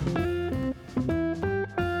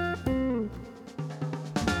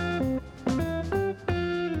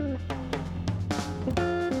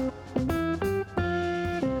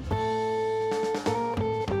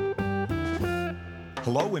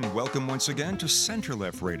Hello and welcome once again to Center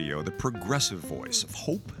Left Radio, the progressive voice of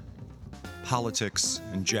hope, politics,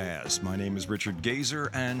 and jazz. My name is Richard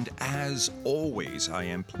Gazer, and as always, I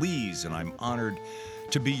am pleased and I'm honored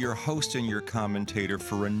to be your host and your commentator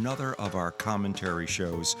for another of our commentary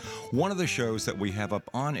shows, one of the shows that we have up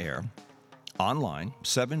on air online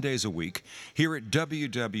 7 days a week here at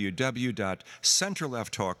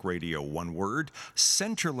www.centerlefttalkradio, one word,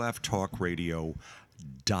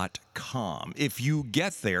 centerlefttalkradio.com. If you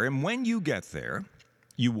get there, and when you get there,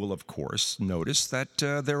 you will, of course, notice that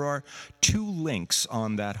there are two links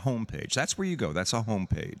on that homepage. That's where you go. That's a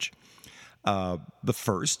homepage. The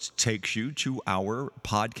first takes you to our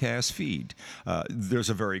podcast feed. There's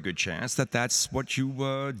a very good chance that that's what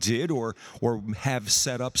you did or have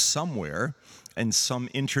set up somewhere in some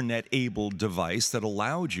internet-able device that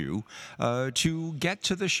allowed you to get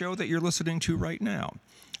to the show that you're listening to right now.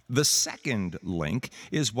 The second link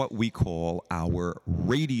is what we call our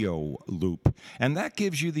radio loop, and that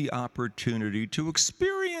gives you the opportunity to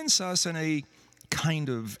experience us in a kind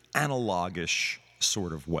of analogish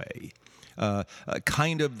sort of way,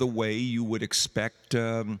 kind of the way you would expect,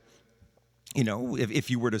 if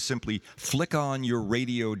you were to simply flick on your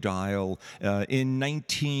radio dial in I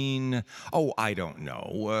don't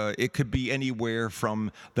know. It could be anywhere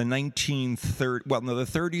from the 1930s. Well, no, the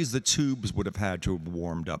 30s, the tubes would have had to have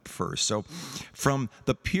warmed up first. So from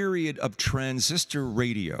the period of transistor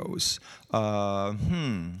radios,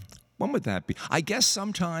 when would that be? I guess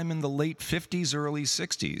sometime in the late 50s, early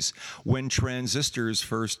 60s, when transistors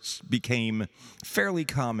first became fairly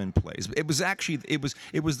commonplace. It was the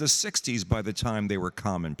 60s by the time they were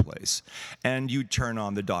commonplace. And you'd turn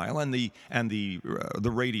on the dial, and the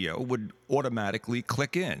radio would automatically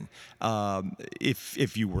click in.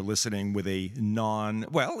 If you were listening with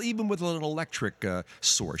even with an electric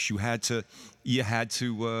source, you would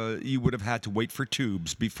have had to wait for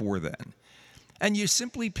tubes before then. And you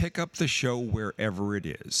simply pick up the show wherever it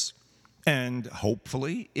is. And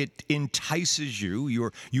hopefully it entices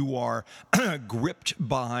you. You are gripped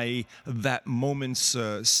by that moment's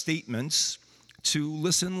statements to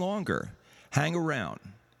listen longer, hang around,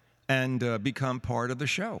 and become part of the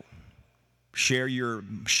show. Share your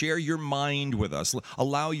mind with us.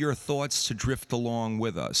 Allow your thoughts to drift along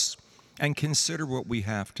with us. And consider what we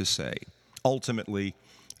have to say. Ultimately,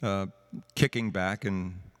 kicking back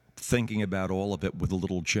and thinking about all of it with a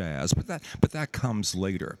little jazz, but that comes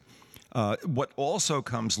later. What also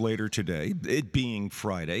comes later today, it being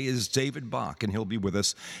Friday, is David Bach, and he'll be with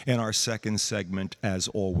us in our second segment, as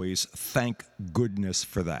always. Thank goodness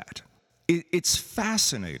for that. It's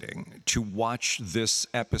fascinating to watch this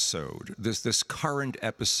episode, this current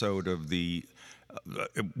episode of the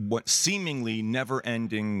what seemingly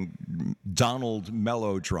never-ending Donald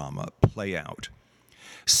melodrama play out.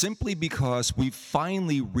 Simply because we've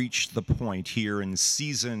finally reached the point here in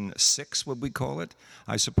season 6, what we call it,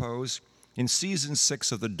 I suppose, in season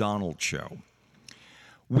 6 of the Donald Show.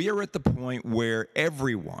 We are at the point where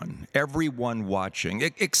everyone watching,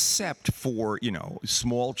 except for,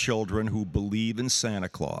 small children who believe in Santa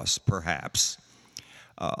Claus, perhaps,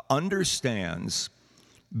 understands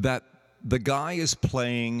that the guy is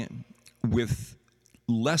playing with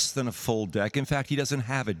less than a full deck. In fact, he doesn't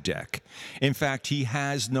have a deck. In fact, he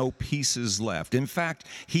has no pieces left. In fact,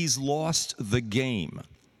 he's lost the game,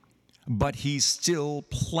 but he's still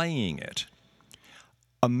playing it,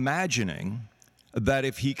 imagining that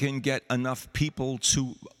if he can get enough people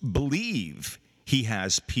to believe he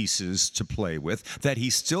has pieces to play with, that he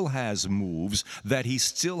still has moves, that he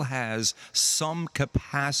still has some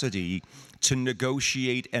capacity to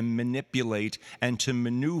negotiate and manipulate and to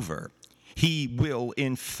maneuver, he will,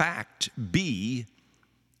 in fact, be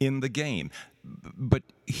in the game. But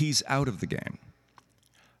he's out of the game.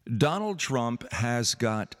 Donald Trump has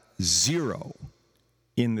got 0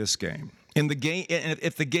 in this game. In the game,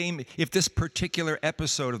 if this particular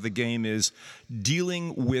episode of the game is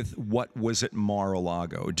dealing with what was at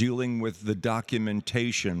Mar-a-Lago, dealing with the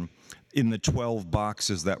documentation in the 12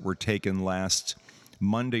 boxes that were taken last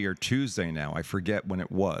Monday or Tuesday now, I forget when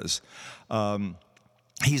it was,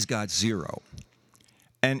 he's got 0.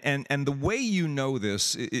 And the way you know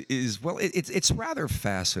this is, well, it's rather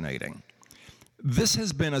fascinating. This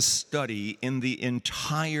has been a study in the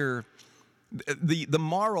entire, the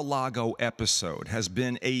Mar-a-Lago episode has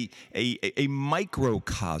been a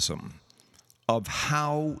microcosm of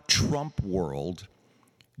how Trump world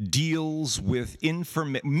deals with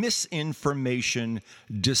misinformation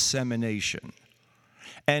dissemination.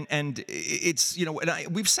 And it's,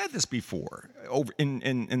 we've said this before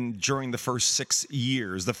during the first 6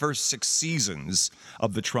 years, the first 6 seasons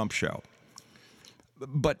of the Trump show.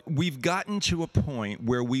 But we've gotten to a point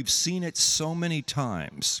where we've seen it so many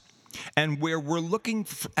times, and where we're looking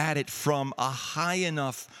at it from a high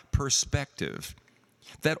enough perspective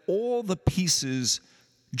that all the pieces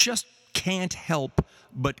just can't help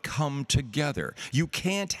but come together. You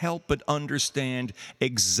can't help but understand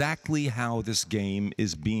exactly how this game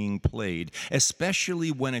is being played,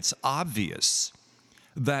 especially when it's obvious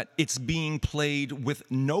that it's being played with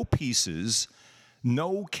no pieces,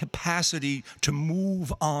 no capacity to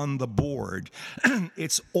move on the board.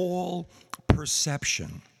 It's all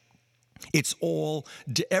perception. It's all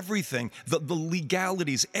everything, the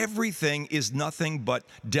legalities, everything is nothing but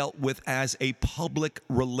dealt with as a public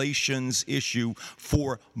relations issue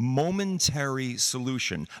for momentary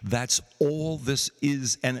solution. That's all this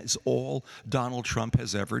is, and it's all Donald Trump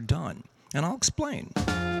has ever done. And I'll explain.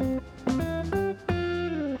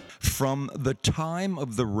 From the time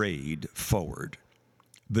of the raid forward,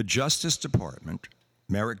 the Justice Department,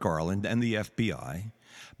 Merrick Garland, and the FBI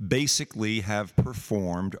basically have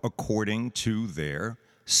performed according to their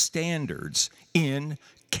standards in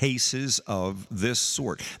cases of this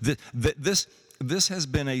sort. This has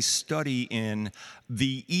been a study in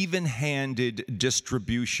the even-handed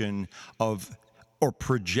distribution of or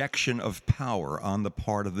projection of power on the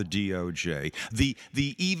part of the DOJ, the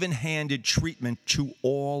even-handed treatment to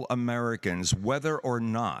all Americans, whether or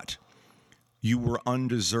not you were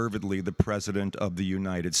undeservedly the President of the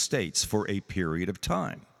United States for a period of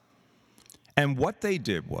time. And what they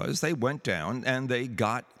did was they went down and they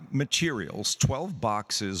got materials, 12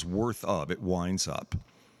 boxes worth of, it winds up,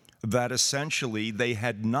 that essentially they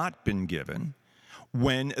had not been given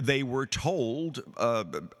when they were told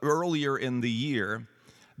earlier in the year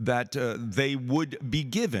that they would be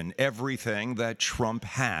given everything that Trump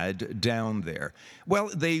had down there. Well,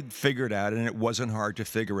 they figured out, and it wasn't hard to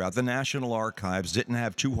figure out, the National Archives didn't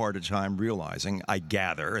have too hard a time realizing, I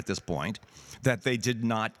gather at this point, that they did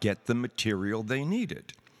not get the material they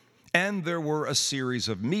needed. And there were a series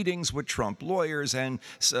of meetings with Trump lawyers, and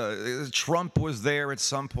Trump was there at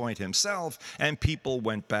some point himself, and people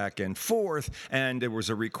went back and forth, and there was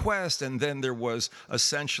a request, and then there was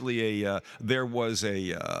essentially I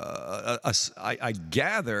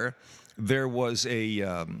gather there was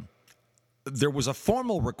a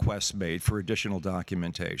formal request made for additional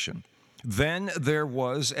documentation. Then there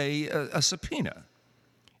was a subpoena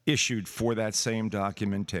issued for that same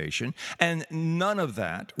documentation, and none of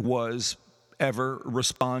that was ever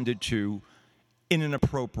responded to in an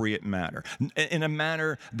appropriate manner, in a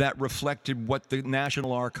manner that reflected what the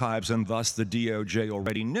National Archives and thus the DOJ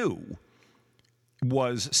already knew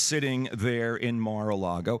was sitting there in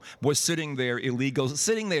Mar-a-Lago, was sitting there illegal,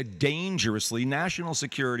 sitting there dangerously, national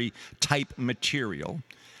security type material.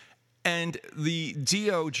 And the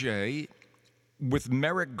DOJ, with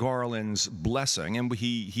Merrick Garland's blessing, and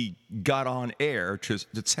he got on air to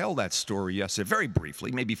tell that story yesterday, very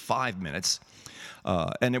briefly, maybe 5 minutes.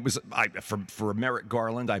 And it was, for Merrick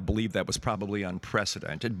Garland, I believe that was probably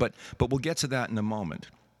unprecedented, but we'll get to that in a moment.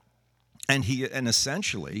 And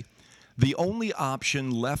essentially, the only option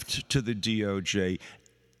left to the DOJ,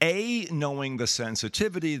 A, knowing the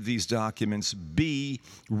sensitivity of these documents, B,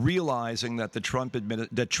 realizing that that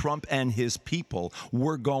Trump and his people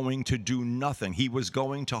were going to do nothing. He was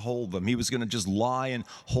going to hold them. He was going to just lie and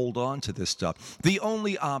hold on to this stuff. The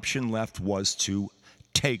only option left was to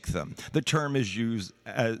take them. The term used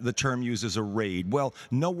as a raid. Well,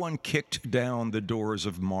 no one kicked down the doors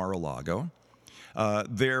of Mar-a-Lago.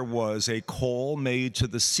 There was a call made to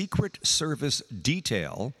the Secret Service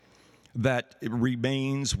detail that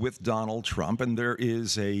remains with Donald Trump, and there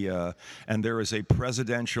is a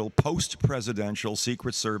post-presidential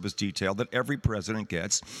Secret Service detail that every president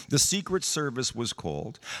gets. The Secret Service was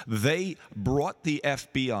called. They brought the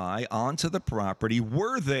FBI onto the property,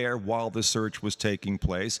 were there while the search was taking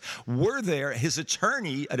place, were there. His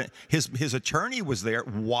attorney was there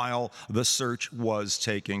while the search was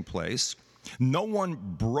taking place. No one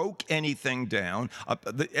broke anything down.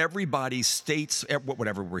 Everybody states,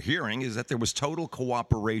 whatever we're hearing, is that there was total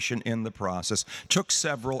cooperation in the process. Took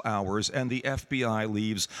several hours, and the FBI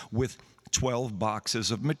leaves with 12 boxes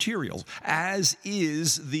of materials, as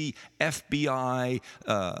is the FBI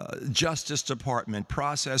Justice Department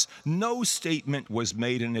process. No statement was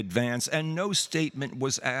made in advance, and no statement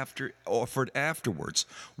was offered afterwards.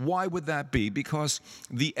 Why would that be? Because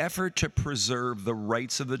the effort to preserve the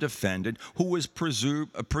rights of the defendant, who was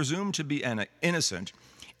presumed to be innocent,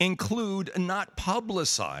 include not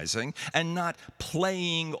publicizing and not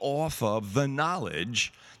playing off of the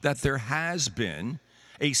knowledge that there has been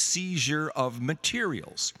a seizure of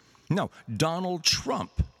materials. No, Donald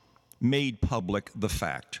Trump made public the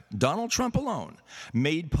fact, Donald Trump alone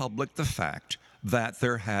made public the fact that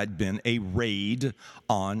there had been a raid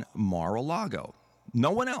on Mar-a-Lago.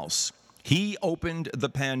 No one else. He opened the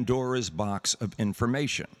Pandora's box of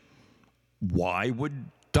information. Why would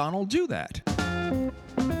Donald do that?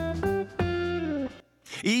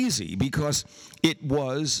 Easy, because it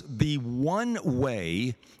was the one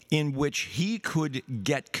way in which he could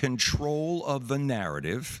get control of the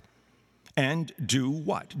narrative and do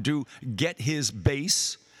what? Get his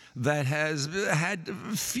base that has had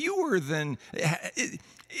fewer than...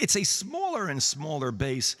 It's a smaller and smaller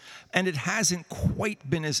base, and it hasn't quite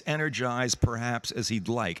been as energized, perhaps, as he'd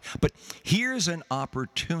like. But here's an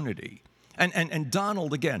opportunity. And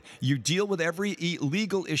Donald, again, you deal with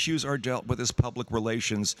legal issues are dealt with as public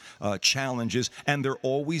relations challenges, and they're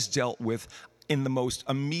always dealt with in the most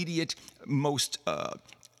immediate,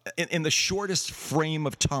 in the shortest frame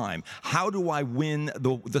of time. How do I win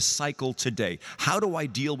the cycle today? How do I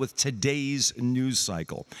deal with today's news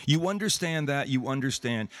cycle? You understand that. You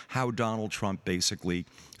understand how Donald Trump basically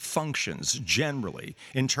functions generally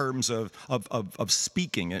in terms of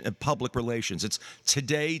speaking and public relations. It's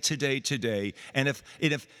today, today, today. And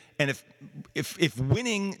if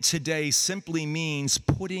winning today simply means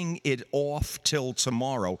putting it off till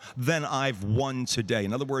tomorrow, then I've won today.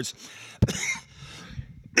 In other words,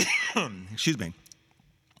 excuse me,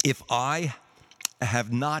 if I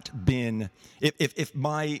have not been, if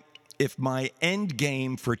my end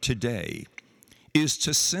game for today is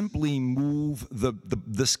to simply move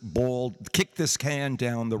this ball, kick this can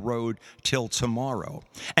down the road till tomorrow,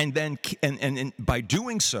 and then and by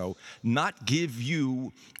doing so, not give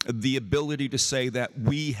you the ability to say that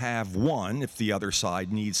we have won if the other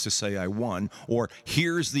side needs to say I won, or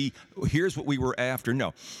here's what we were after.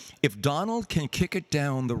 No. If Donald can kick it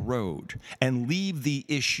down the road and leave the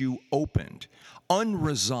issue opened,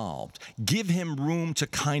 unresolved, give him room to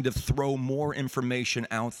kind of throw more information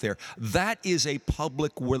out there, that is a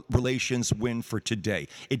public relations win for today.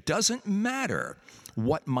 It doesn't matter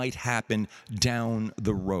what might happen down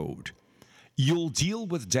the road. You'll deal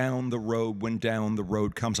with down the road when down the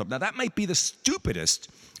road comes up. Now, that might be the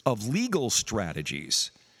stupidest of legal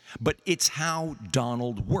strategies, but it's how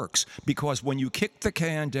Donald works, because when you kick the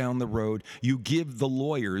can down the road, you give the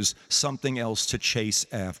lawyers something else to chase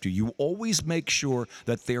after. You always make sure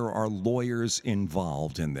that there are lawyers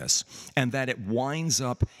involved in this, and that it winds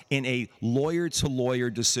up in a lawyer-to-lawyer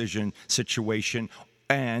decision situation,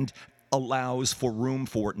 and allows for room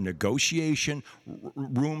for negotiation,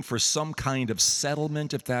 room for some kind of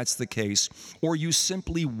settlement if that's the case, or you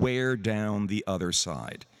simply wear down the other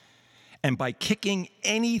side. And by kicking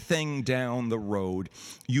anything down the road,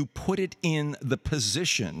 you put it in the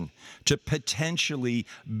position to potentially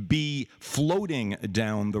be floating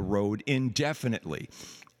down the road indefinitely.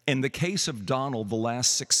 In the case of Donald, the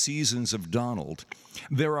last 6 seasons of Donald,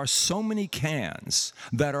 there are so many cans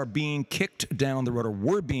that are being kicked down the road, or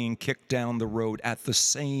were being kicked down the road at the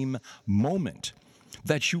same moment,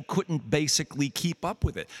 that you couldn't basically keep up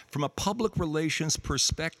with it. From a public relations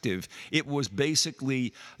perspective, it was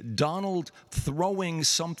basically Donald throwing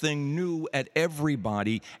something new at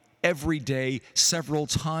everybody every day, several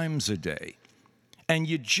times a day. And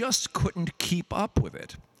you just couldn't keep up with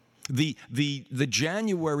it. The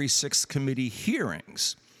January 6th committee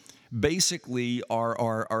hearings basically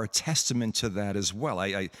are a testament to that as well.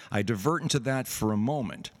 I divert into that for a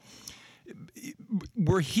moment.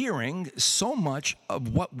 We're hearing so much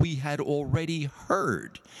of what we had already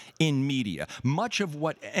heard in media. Much of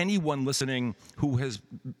what anyone listening who has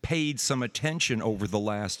paid some attention over the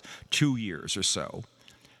last 2 years or so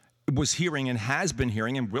was hearing and has been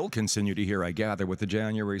hearing and will continue to hear, I gather, with the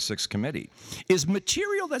January 6th committee, is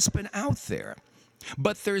material that's been out there.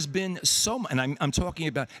 But there's been and I'm talking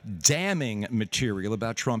about damning material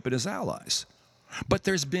about Trump and his allies. But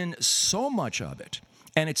there's been so much of it,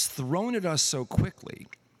 and it's thrown at us so quickly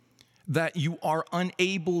that you are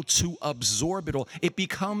unable to absorb it all. It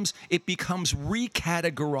becomes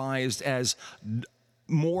recategorized as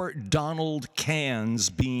more Donald cans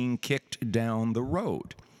being kicked down the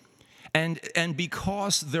road. And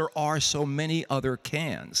because there are so many other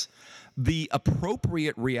cans, the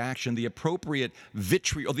appropriate reaction, the appropriate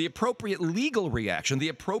vitriol, the appropriate legal reaction, the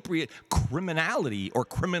appropriate criminality or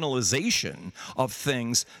criminalization of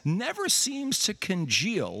things never seems to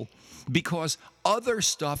congeal because other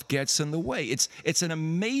stuff gets in the way. It's an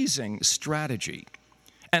amazing strategy.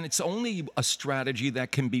 And it's only a strategy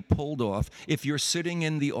that can be pulled off if you're sitting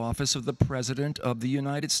in the office of the President of the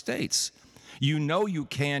United States. You know you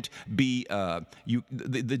can't be,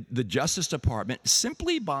 the Justice Department,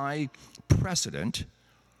 simply by precedent,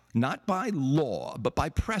 not by law, but by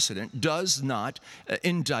precedent, does not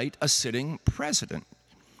indict a sitting president.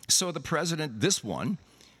 So the president, this one,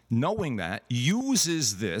 knowing that,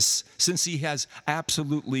 uses this, since he has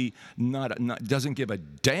absolutely doesn't give a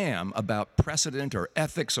damn about precedent or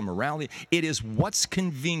ethics or morality. It is what's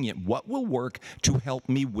convenient, what will work to help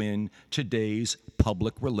me win today's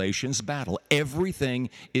public relations battle. Everything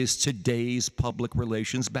is today's public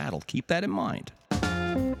relations battle. Keep that in mind.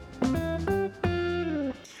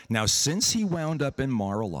 Now, since he wound up in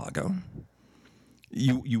Mar-a-Lago,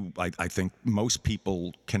 I think most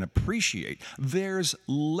people can appreciate there's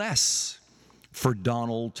less for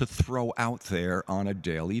Donald to throw out there on a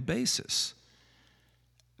daily basis.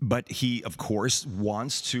 But he, of course,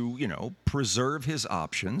 wants to, preserve his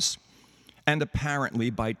options. And apparently,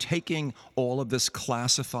 by taking all of this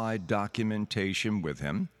classified documentation with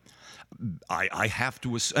him, I have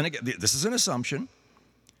to, and again, this is an assumption,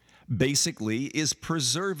 basically is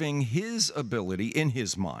preserving his ability in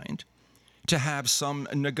his mind to have some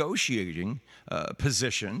negotiating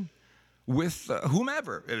position with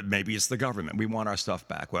whomever. Maybe it's the government. We want our stuff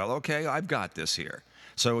back. Well, okay, I've got this here.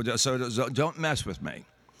 So don't mess with me.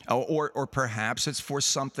 Or perhaps it's for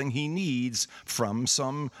something he needs from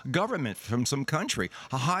some government, from some country.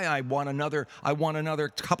 Hi, I want another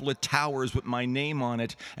couple of towers with my name on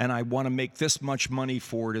it, and I want to make this much money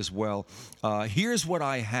for it as well. Here's what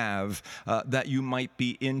I have that you might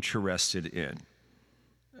be interested in.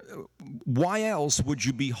 Why else would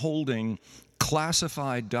you be holding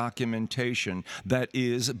classified documentation that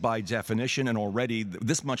is, by definition, and already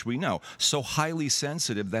this much we know, so highly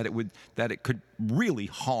sensitive that it could really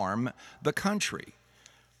harm the country?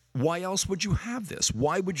 Why else would you have this?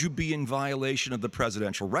 Why would you be in violation of the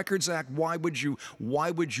Presidential Records Act? Why would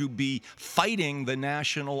you be fighting the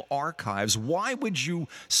National Archives? Why would you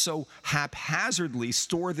so haphazardly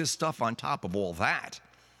store this stuff on top of all that?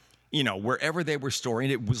 Wherever they were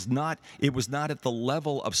storing, it was not at the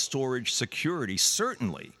level of storage security,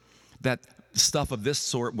 certainly, that stuff of this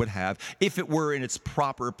sort would have if it were in its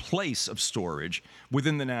proper place of storage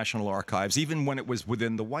within the National Archives, even when it was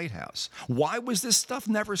within the White House. Why was this stuff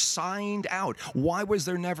never signed out? Why was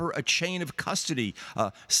there never a chain of custody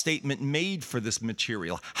statement made for this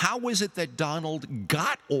material? How is it that Donald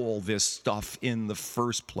got all this stuff in the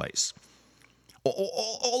first place?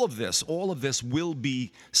 All of this will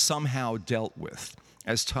be somehow dealt with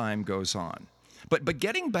as time goes on. But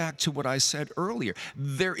getting back to what I said earlier,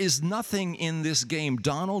 there is nothing in this game.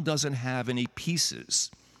 Donald doesn't have any pieces.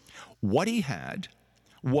 What he had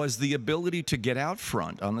was the ability to get out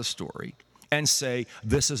front on the story and say,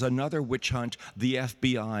 this is another witch hunt, the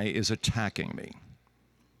FBI is attacking me.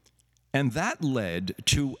 And that led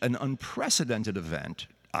to an unprecedented event,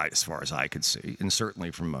 as far as I could see, and certainly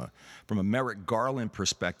from a Merrick Garland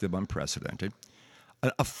perspective, unprecedented.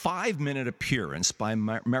 A 5-minute appearance by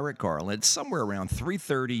Merrick Garland somewhere around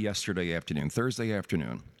 3:30 Thursday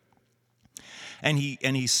afternoon. And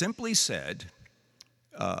he simply said,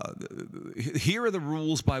 here are the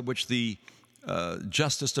rules by which the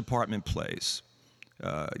Justice Department plays.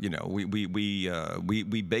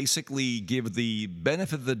 We basically give the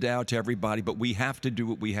benefit of the doubt to everybody, but we have to do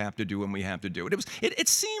what we have to do, and we have to do it. It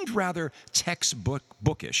seemed rather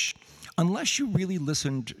textbookish, unless you really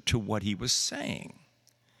listened to what he was saying.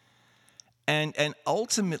 And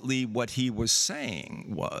ultimately, what he was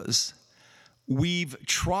saying was, we've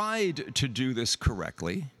tried to do this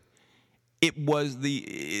correctly. It was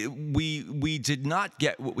we did not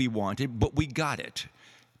get what we wanted, but we got it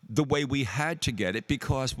the way we had to get it,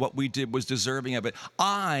 because what we did was deserving of it.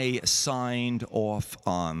 I signed off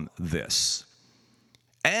on this.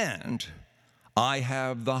 And I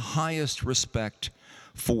have the highest respect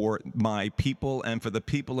for my people and for the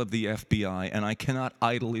people of the FBI, and I cannot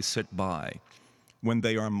idly sit by when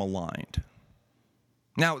they are maligned.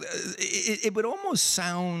 Now, it would almost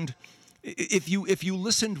sound, if you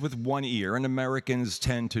listened with one ear, and Americans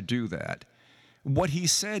tend to do that, what he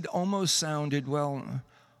said almost sounded, well,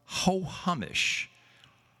 ho-humish.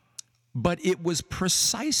 But it was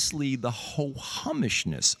precisely the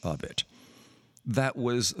ho-humishness of it that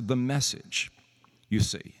was the message, you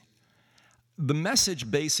see. The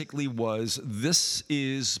message basically was, this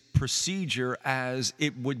is procedure as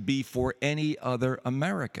it would be for any other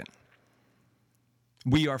American.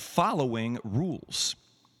 We are following rules.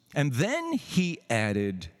 And then he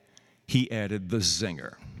added the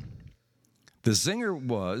zinger. The zinger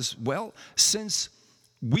was, well, since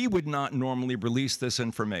we would not normally release this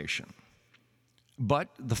information, but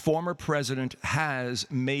the former president has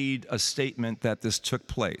made a statement that this took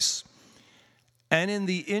place. And in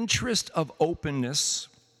the interest of openness,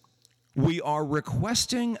 We are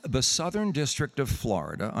requesting the Southern District of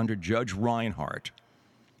Florida under Judge Reinhardt,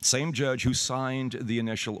 same judge who signed the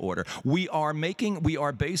initial order. We are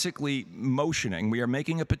basically motioning,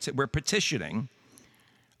 we're petitioning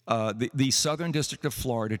the Southern District of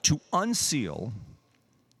Florida to unseal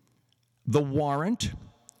the warrant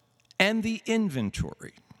and the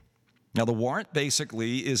inventory. Now, the warrant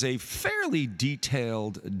basically is a fairly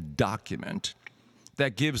detailed document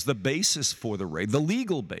that gives the basis for the raid, the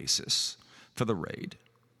legal basis for the raid.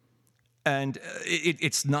 And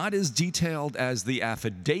it's not as detailed as the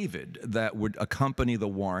affidavit that would accompany the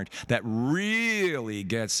warrant that really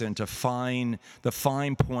gets into the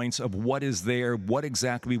fine points of what is there, what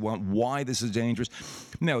exactly we want, why this is dangerous.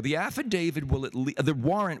 No, the affidavit the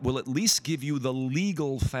warrant will at least give you the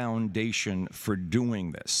legal foundation for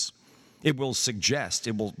doing this. It will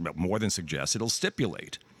more than suggest, it'll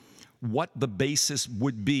stipulate what the basis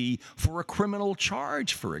would be for a criminal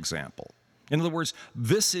charge, for example. In other words,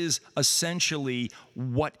 this is essentially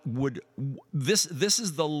this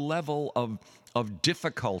is the level of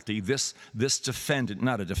difficulty this defendant,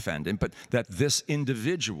 not a defendant, but that this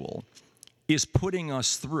individual is putting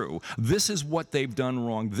us through. This is what they've done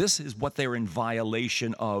wrong. This is what they're in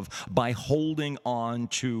violation of by holding on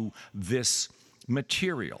to this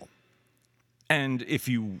material. And if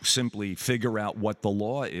you simply figure out what the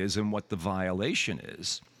law is and what the violation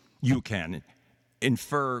is, you can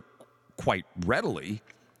infer quite readily,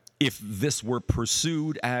 if this were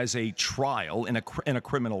pursued as a trial, in a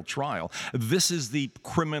criminal trial, this is the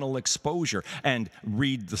criminal exposure. And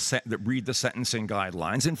read the sentencing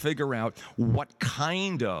guidelines and figure out what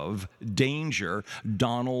kind of danger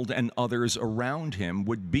Donald and others around him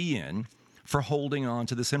would be in for holding on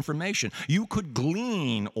to this information. You could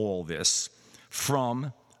glean all this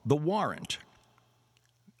from the warrant,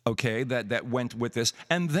 okay, that went with this.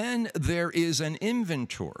 And then there is an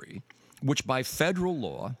inventory, which by federal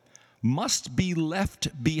law must be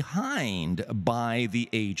left behind by the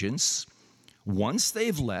agents once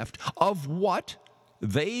they've left of what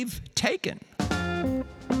they've taken.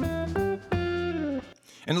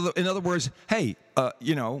 In other words, hey,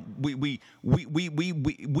 we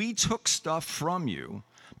took stuff from you,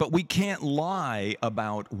 but we can't lie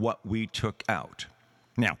about what we took out.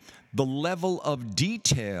 Now, the level of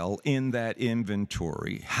detail in that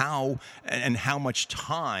inventory, how much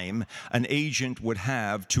time an agent would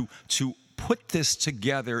have to put this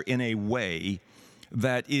together in a way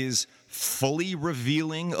that is fully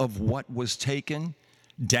revealing of what was taken,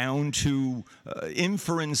 down to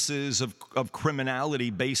inferences of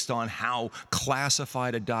criminality based on how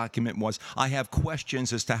classified a document was. I have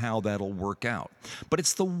questions as to how that'll work out. But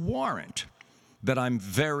it's the warrant that I'm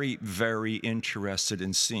very, very interested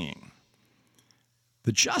in seeing.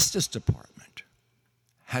 The Justice Department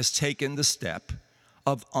has taken the step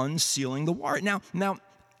of unsealing the warrant. Now,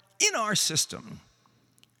 in our system,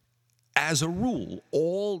 as a rule,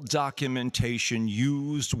 all documentation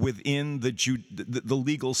used within the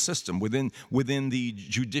legal system, within the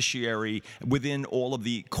judiciary, within all of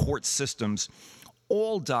the court systems,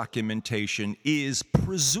 all documentation is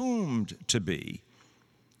presumed to be,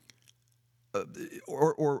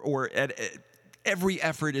 every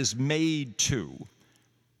effort is made to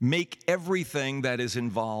make everything that is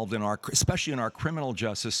involved in especially in our criminal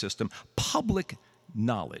justice system, public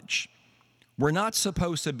knowledge. We're not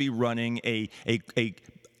supposed to be running a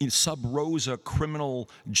sub rosa criminal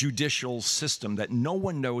judicial system that no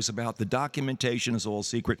one knows about. The documentation is all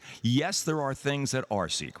secret. Yes, there are things that are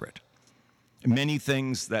secret. Many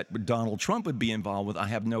things that Donald Trump would be involved with, I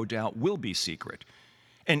have no doubt, will be secret.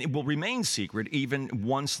 And it will remain secret even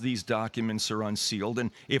once these documents are unsealed,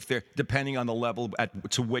 and if they're, depending on the level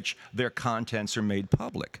to which their contents are made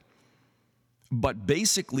public. But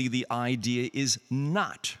basically, the idea is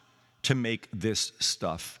not to make this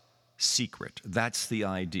stuff secret. That's the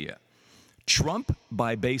idea. Trump,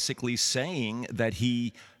 by basically saying that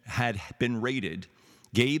he had been raided,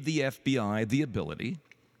 gave the FBI the ability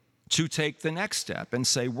to take the next step and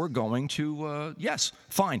say, we're going to, yes,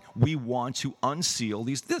 fine, we want to unseal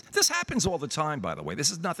these. This happens all the time, by the way. This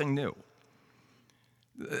is nothing new.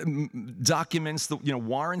 Documents,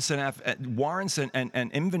 warrants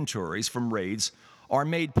and inventories from raids are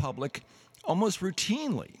made public almost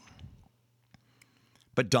routinely.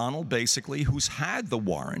 But Donald, basically, who's had the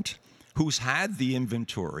warrant, who's had the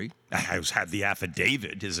inventory, who's had the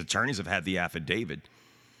affidavit, his attorneys have had the affidavit,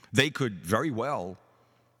 they could very well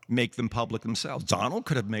make them public themselves. Donald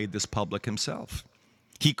could have made this public himself.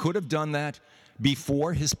 He could have done that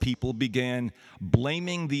before his people began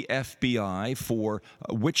blaming the FBI for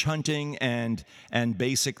witch hunting and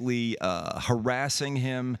basically harassing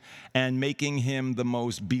him and making him the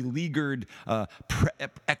most beleaguered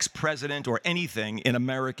ex-president or anything in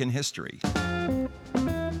American history.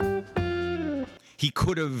 He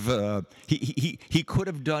could have he could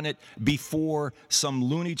have done it before some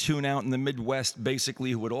Looney Tune out in the Midwest,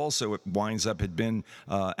 basically, who had also, it winds up, had been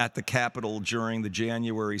at the Capitol during the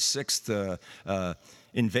January 6th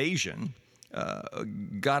invasion,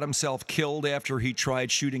 got himself killed after he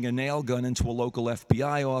tried shooting a nail gun into a local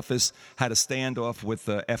FBI office, had a standoff with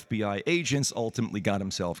FBI agents, ultimately got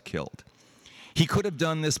himself killed. He could have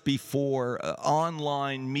done this before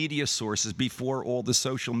online media sources, before all the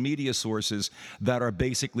social media sources that are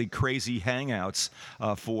basically crazy hangouts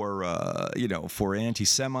for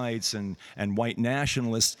anti-Semites and white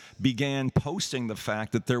nationalists began posting the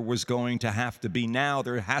fact that there was going to have to be, now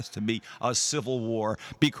there has to be a civil war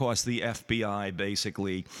because the FBI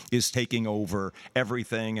basically is taking over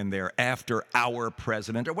everything and they're after our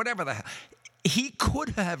president or whatever the hell. He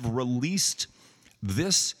could have released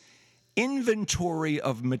this inventory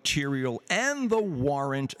of material and the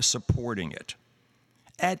warrant supporting it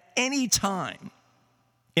at any time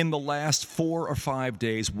in the last 4 or 5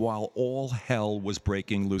 days while all hell was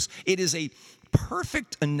breaking loose. It is a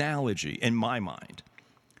perfect analogy, in my mind,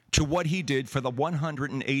 to what he did for the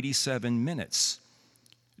 187 minutes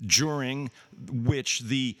during which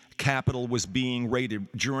the Capitol was being raided,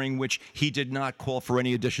 during which he did not call for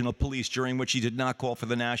any additional police, during which he did not call for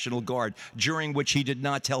the National Guard, during which he did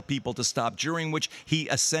not tell people to stop, during which he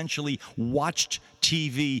essentially watched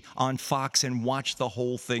TV on Fox and watched the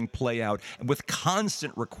whole thing play out, with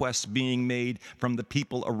constant requests being made from the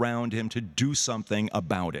people around him to do something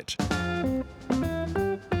about it.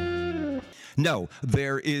 No,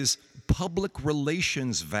 there is public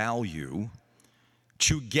relations value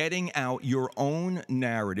to getting out your own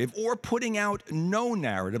narrative or putting out no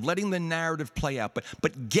narrative, letting the narrative play out.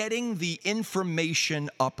 But getting the information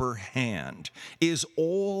upper hand is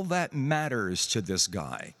all that matters to this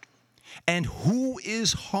guy. And who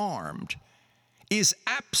is harmed is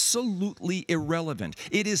absolutely irrelevant.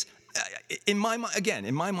 It is, in my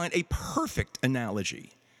mind, a perfect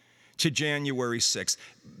analogy to January 6th.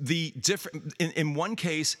 The different, in one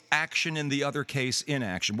case, action, in the other case,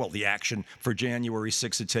 inaction. Well, the action for January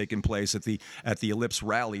 6th had taken place at the Ellipse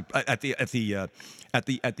rally, at the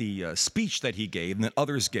speech that he gave and that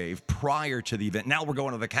others gave prior to the event. Now we're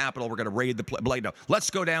going to the Capitol. We're going to raid the place. No, let's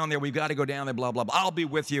go down there. We've got to go down there. Blah blah blah. I'll be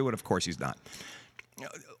with you. And of course, he's not.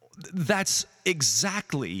 That's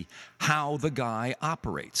exactly how the guy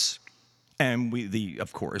operates. And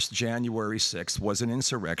of course, January 6th was an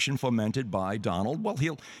insurrection fomented by Donald. Well,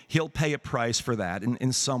 he'll pay a price for that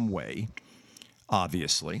in some way,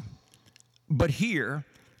 obviously. But here,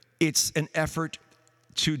 it's an effort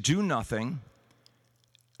to do nothing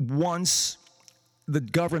once the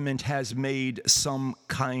government has made some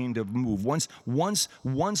kind of move. Once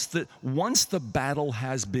the battle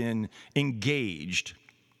has been engaged,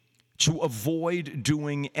 to avoid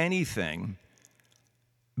doing anything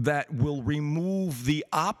that will remove the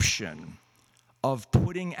option of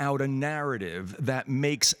putting out a narrative that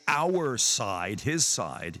makes our side, his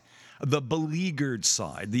side, the beleaguered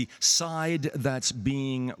side, the side that's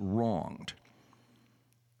being wronged.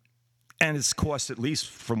 And it's cost, at least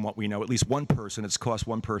from what we know, at least one person, it's cost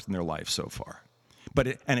one person their life so far.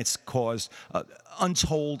 And it's caused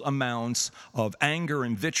untold amounts of anger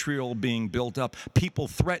and vitriol being built up, people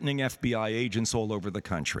threatening FBI agents all over the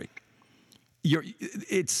country.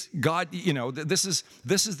 It's God, this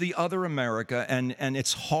is the other America, and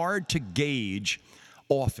it's hard to gauge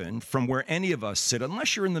often from where any of us sit,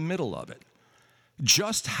 unless you're in the middle of it,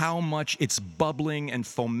 just how much it's bubbling and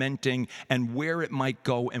fomenting and where it might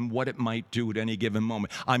go and what it might do at any given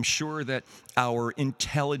moment. I'm sure that our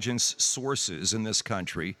intelligence sources in this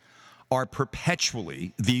country are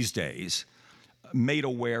perpetually, these days, made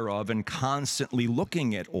aware of and constantly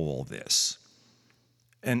looking at all this.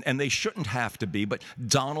 And they shouldn't have to be, but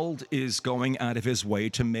Donald is going out of his way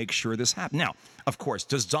to make sure this happens. Now, of course,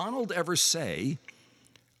 does Donald ever say,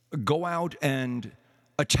 go out and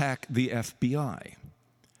attack the FBI?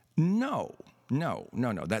 No.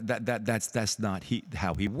 That's not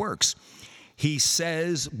how he works. He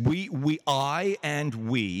says, I and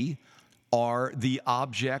we are the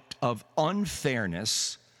object of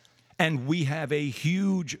unfairness And we have a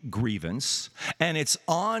huge grievance, and it's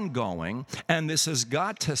ongoing, and this has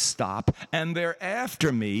got to stop, and they're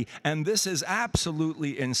after me, and this is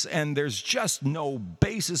absolutely insane, and there's just no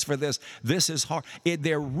basis for this. This is hard.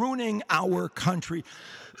 They're ruining our country.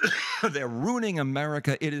 They're ruining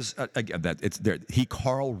America. It is, again,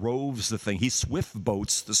 Karl Roves the thing. He swift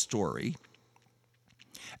boats the story,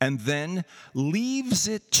 and then leaves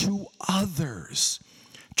it to others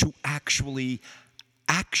to actually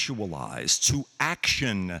actualize, to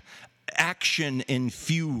action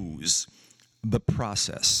infuse the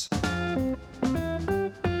process.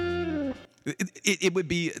 It would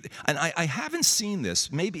be, and I haven't seen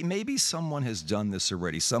this. Maybe someone has done this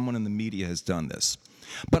already. Someone in the media has done this.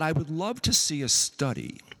 But I would love to see a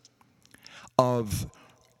study of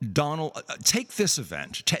Donald. Take this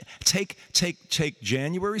event. Take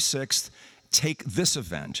January 6th. Take this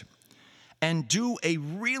event, and do a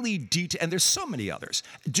really detailed. And there's so many others.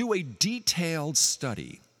 Do a detailed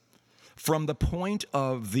study from the point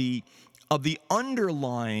of the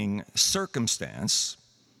underlying circumstance.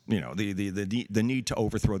 You know, the need to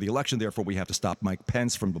overthrow the election, therefore we have to stop Mike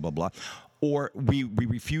Pence from blah, blah, blah. Or we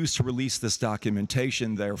refuse to release this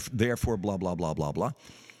documentation, therefore blah, blah, blah, blah, blah.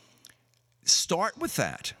 Start with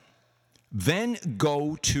that. Then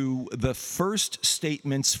go to the first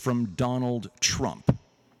statements from Donald Trump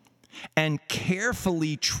and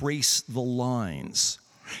carefully trace the lines.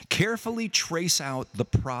 Carefully trace out the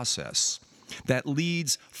process that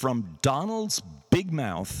leads from Donald's big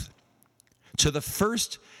mouth to the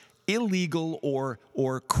first illegal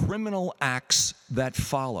or criminal acts that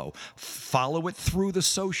follow. Follow it through the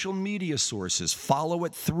social media sources. Follow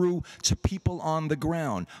it through to people on the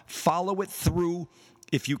ground. Follow it through,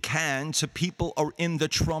 if you can, to people are in the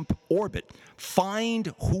Trump orbit.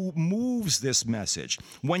 Find who moves this message.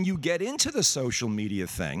 When you get into the social media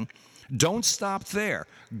thing, don't stop there.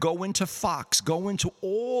 Go into Fox. Go into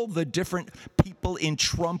all the different people in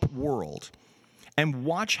Trump world and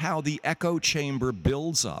watch how the echo chamber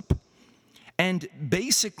builds up, and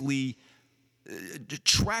basically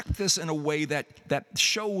track this in a way that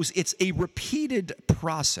shows it's a repeated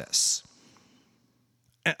process.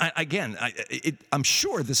 And I'm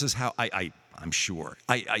sure this is how I'm sure.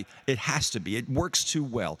 It has to be. It works too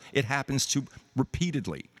well. It happens too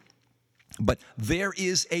repeatedly. But there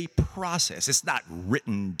is a process. It's not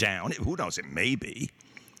written down. Who knows? It may be.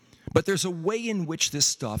 But there's a way in which this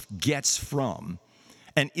stuff gets from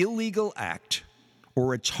an illegal act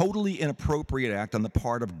or a totally inappropriate act on the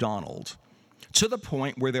part of Donald to the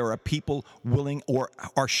point where there are people willing or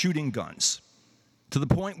are shooting guns, to the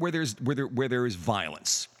point where there is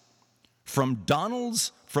violence. From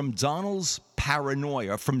Donald's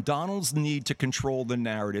paranoia, from Donald's need to control the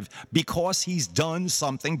narrative because he's done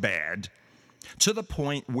something bad, to the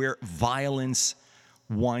point where violence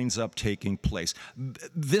winds up taking place.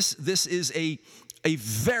 This is a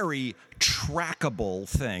very trackable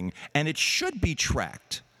thing, and it should be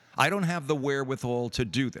tracked. I don't have the wherewithal to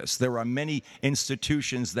do this. There are many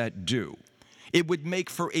institutions that do. It would make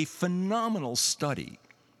for a phenomenal study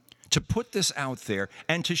to put this out there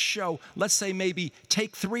and to show, let's say maybe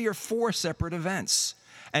take 3 or 4 separate events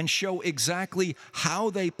and show exactly how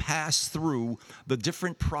they pass through the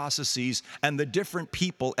different processes and the different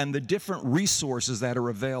people and the different resources that are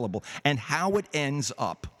available, and how it ends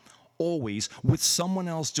up always with someone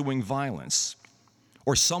else doing violence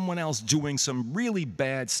or someone else doing some really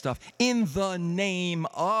bad stuff in the name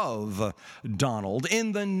of Donald,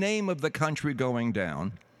 in the name of the country going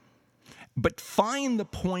down. But find the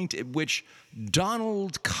point at which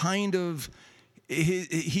Donald kind of,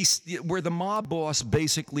 where the mob boss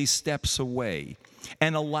basically steps away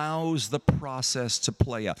and allows the process to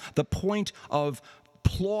play out. The point of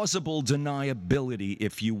plausible deniability,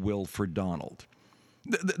 if you will, for Donald.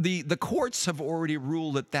 The courts have already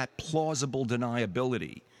ruled that plausible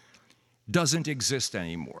deniability doesn't exist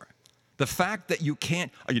anymore. The fact that you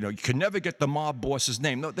can't, you can never get the mob boss's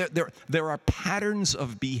name. No, there are patterns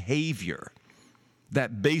of behavior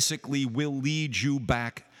that basically will lead you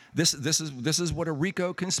back. This is what a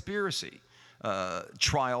RICO conspiracy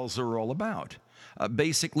trials are all about.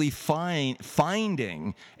 Basically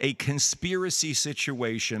finding a conspiracy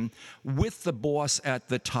situation with the boss at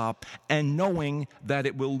the top and knowing that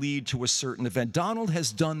it will lead to a certain event. Donald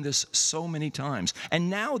has done this so many times. And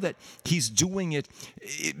now that he's doing it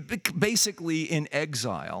basically in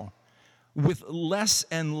exile, with less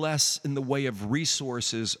and less in the way of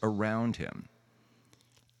resources around him,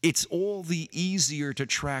 it's all the easier to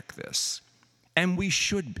track this. And we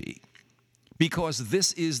should be, because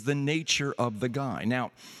this is the nature of the guy.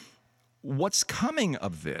 Now, what's coming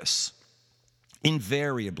of this,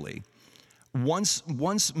 invariably,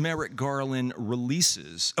 Once Merrick Garland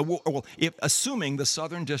releases, assuming the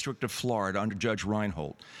Southern District of Florida under Judge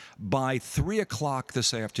Reinhold, by 3 o'clock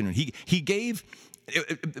this afternoon, he gave,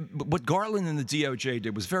 what Garland and the DOJ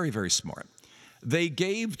did was very, very smart. They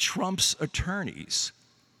gave Trump's attorneys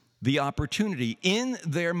the opportunity in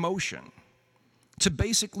their motion to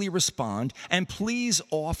basically respond and please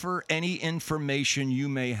offer any information you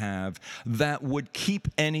may have that would keep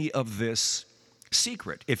any of this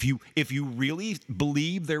secret. If you really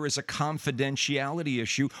believe there is a confidentiality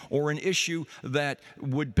issue or an issue that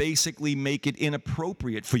would basically make it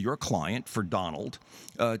inappropriate for your client, for Donald,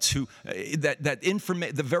 the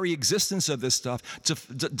very existence of this stuff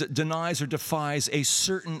denies or defies a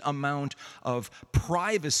certain amount of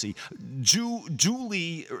privacy,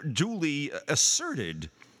 duly asserted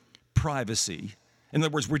privacy. In other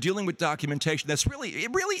words, we're dealing with documentation it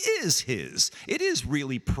really is his. It is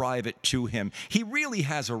really private to him. He really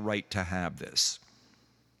has a right to have this.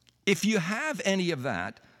 If you have any of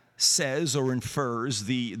that, says or infers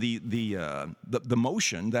the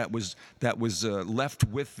motion that was left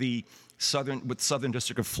with the Southern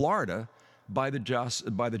District of Florida by the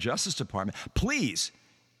Justice Department, please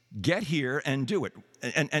get here and do it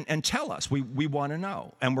and tell us. We want to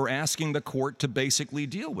know, and we're asking the court to basically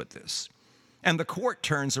deal with this. And the court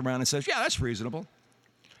turns around and says, yeah, that's reasonable.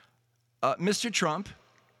 Mr. Trump,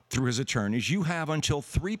 through his attorneys, you have until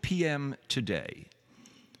 3 p.m. today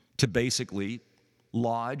to basically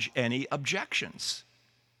lodge any objections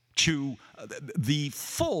to the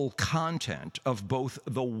full content of both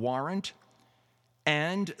the warrant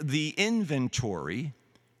and the inventory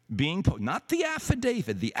being put, not the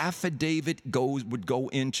affidavit. The affidavit would go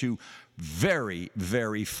into very,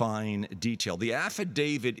 very fine detail. The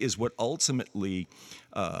affidavit is what ultimately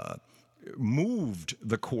moved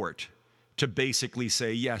the court to basically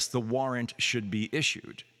say, yes, the warrant should be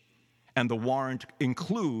issued. And the warrant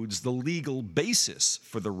includes the legal basis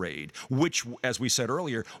for the raid, which, as we said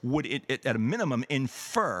earlier, would at a minimum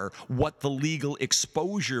infer what the legal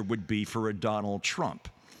exposure would be for a Donald Trump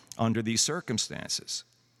under these circumstances.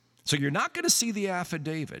 So you're not going to see the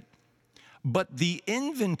affidavit, but the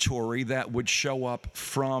inventory that would show up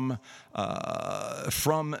from the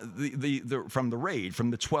raid,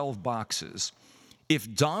 from the 12 boxes.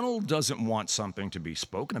 If Donald doesn't want something to be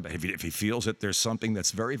spoken about, if he feels that there's something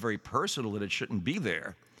that's very, very personal that it shouldn't be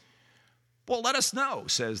there, well, let us know,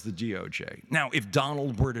 says the DOJ. Now, if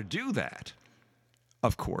Donald were to do that,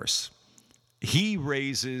 of course, he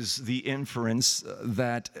raises the inference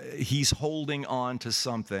that he's holding on to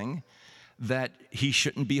something that he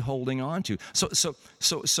shouldn't be holding on to.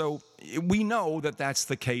 So we know that that's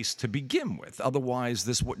the case to begin with. Otherwise,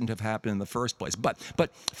 this wouldn't have happened in the first place. But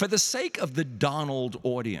for the sake of the Donald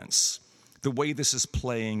audience, the way this is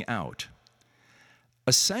playing out,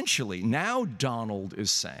 essentially, now Donald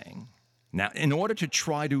is saying, now, in order to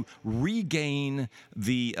try to regain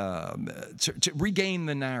the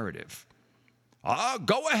narrative,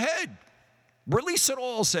 go ahead. Release it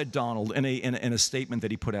all, said Donald in a statement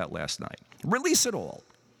that he put out last night. Release it all.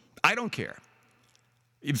 I don't care.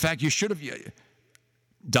 In fact, you should have,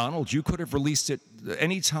 Donald, you could have released it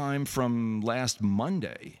any time from last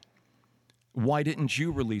Monday. Why didn't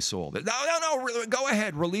you release all that? No, go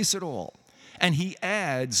ahead, release it all. And he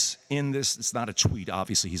adds in this, it's not a tweet,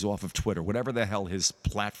 obviously, he's off of Twitter, whatever the hell his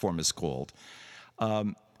platform is called.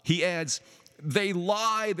 He adds, they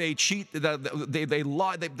lie, they cheat, they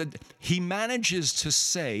lie. He manages to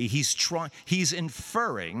say, he's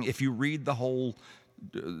inferring, if you read the whole,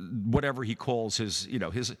 whatever he calls his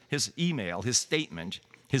email, his statement,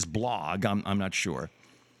 his blog, I'm not sure.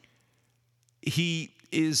 He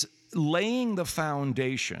is laying the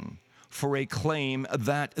foundation for a claim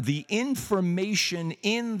that the information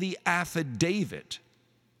in the affidavit,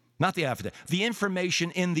 not the affidavit, the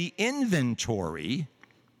information in the inventory,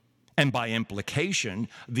 and by implication,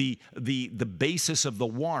 the basis of the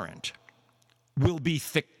warrant, will be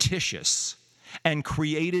fictitious and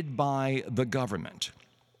created by the government.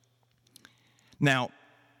 Now,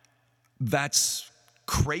 that's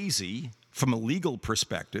crazy from a legal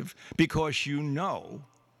perspective because you know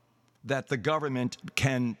that the government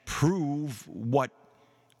can prove what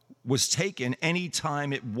was taken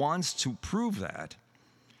anytime it wants to prove that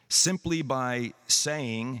simply by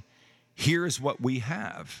saying, here's what we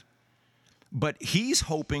have. But he's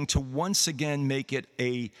hoping to once again make it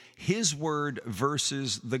a his word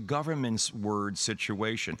versus the government's word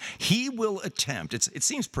situation. He will attempt, it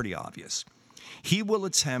seems pretty obvious, he will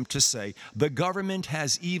attempt to say the government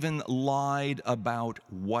has even lied about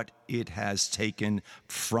what it has taken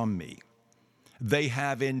from me. They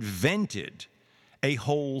have invented a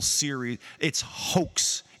whole series, it's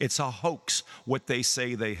hoax, It's a hoax, what they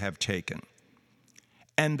say they have taken.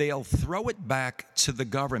 And they'll throw it back to the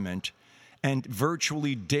government and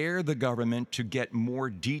virtually dare the government to get more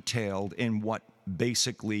detailed in what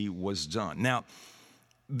basically was done. Now,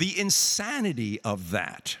 the insanity of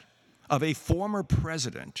that, of a former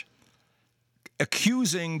president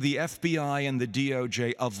accusing the FBI and the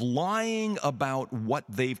DOJ of lying about what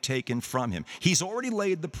they've taken from him. He's already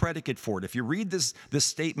laid the predicate for it. If you read this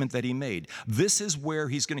statement that he made, this is where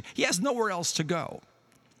he has nowhere else to go.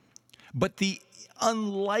 But the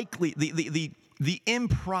unlikely, the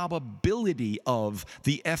improbability of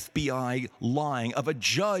the FBI lying, of a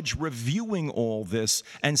judge reviewing all this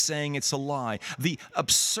and saying it's a lie, the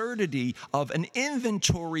absurdity of an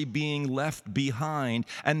inventory being left behind,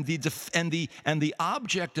 and the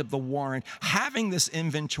object of the warrant having this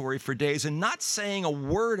inventory for days and not saying a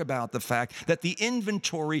word about the fact that the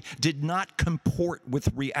inventory did not comport with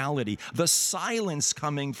reality. The silence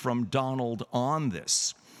coming from Donald on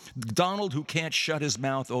this. Donald, who can't shut his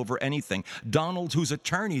mouth over anything. Donald, whose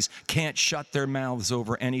attorneys can't shut their mouths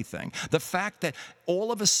over anything. The fact that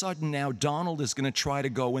all of a sudden now Donald is going to try to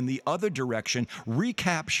go in the other direction,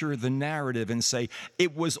 recapture the narrative and say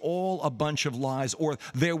it was all a bunch of lies, or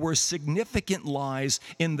there were significant lies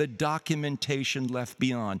in the documentation left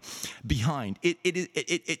behind.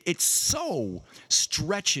 It so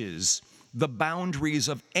stretches the boundaries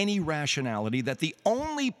of any rationality that the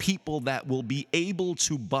only people that will be able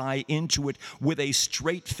to buy into it with a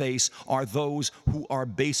straight face are those who are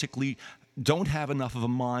basically don't have enough of a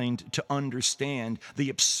mind to understand the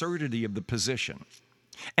absurdity of the position.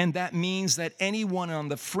 And that means that anyone on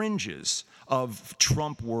the fringes of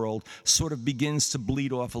Trump world sort of begins to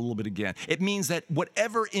bleed off a little bit again. It means that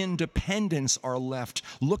whatever independents are left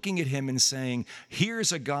looking at him and saying,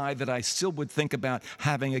 here's a guy that I still would think about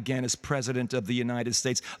having again as president of the United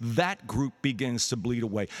States, that group begins to bleed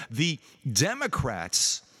away. The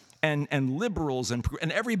Democrats and liberals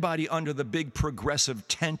and everybody under the big progressive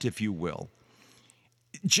tent, if you will,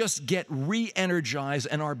 just get re-energized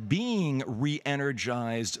and are being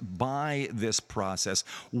re-energized by this process,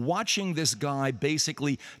 watching this guy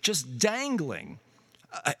basically just dangling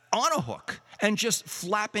on a hook and just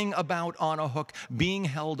flapping about on a hook, being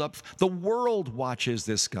held up. The world watches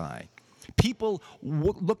this guy. People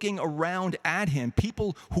looking around at him,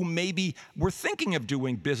 people who maybe were thinking of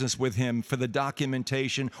doing business with him for the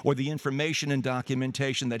documentation or the information and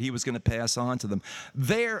documentation that he was going to pass on to them.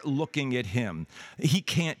 They're looking at him. He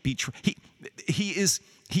can't be he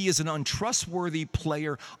is an untrustworthy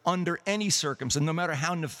player under any circumstance, no matter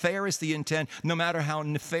how nefarious the intent, no matter how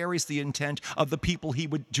nefarious the intent of the people he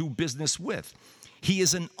would do business with. He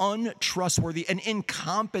is an untrustworthy, an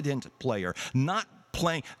incompetent player, not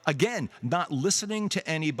playing, again, not listening to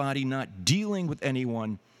anybody, not dealing with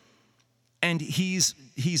anyone. And he's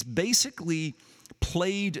basically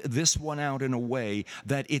played this one out in a way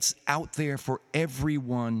that it's out there for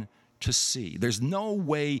everyone to see. There's no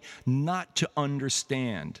way not to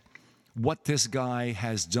understand what this guy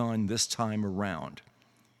has done this time around.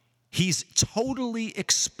 He's totally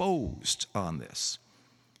exposed on this.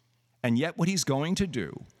 And yet what he's going to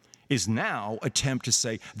do is now attempt to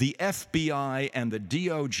say the FBI and the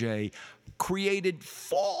DOJ created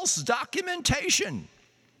false documentation,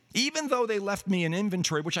 even though they left me an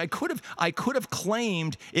inventory, which I could have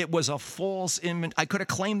claimed it was a false inventory. I could have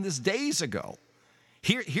claimed this days ago.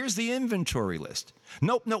 Here's the inventory list.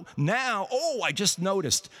 Nope. Now, I just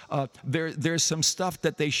noticed there's some stuff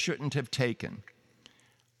that they shouldn't have taken.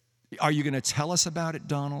 Are you going to tell us about it,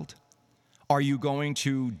 Donald? Are you going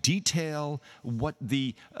to detail what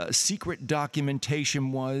the secret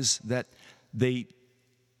documentation was that they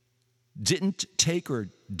didn't take or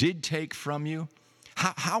did take from you?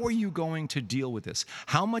 How are you going to deal with this?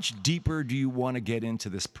 How much deeper do you want to get into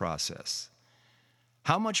this process?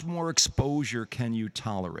 How much more exposure can you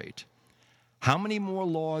tolerate? How many more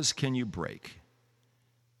laws can you break?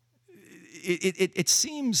 It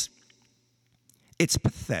seems it's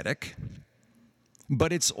pathetic.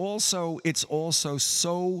 But it's also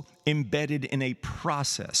so embedded in a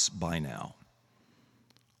process by now.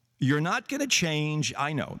 You're not going to change.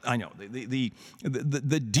 I know.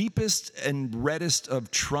 The deepest and reddest of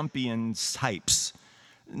Trumpian types.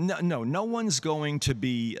 No one's going to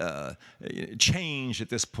be changed at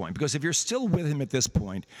this point, because if you're still with him at this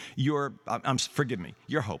point, forgive me,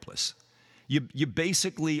 you're hopeless. You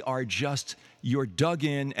basically are just, you're dug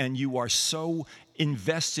in and you are so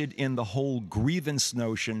invested in the whole grievance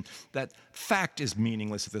notion that fact is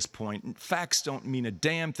meaningless at this point. Facts don't mean a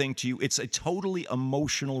damn thing to you. It's a totally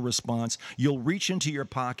emotional response. You'll reach into your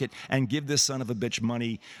pocket and give this son of a bitch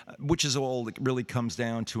money, which is all it really comes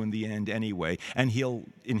down to in the end anyway. And he'll,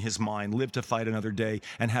 in his mind, live to fight another day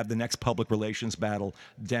and have the next public relations battle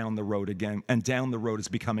down the road again. And down the road is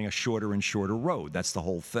becoming a shorter and shorter road. That's the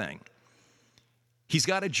whole thing. He's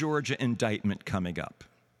got a Georgia indictment coming up.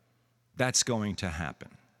 That's going to happen.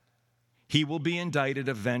 He will be indicted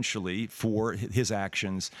eventually for his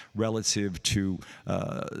actions relative to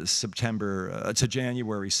January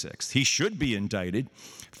 6th. He should be indicted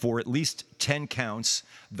for at least 10 counts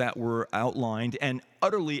that were outlined and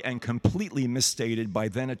utterly and completely misstated by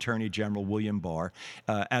then Attorney General William Barr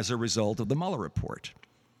as a result of the Mueller report.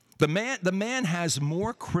 The man has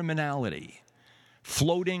more criminality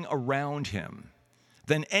floating around him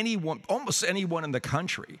than anyone, almost anyone in the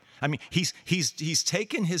country. I mean, he's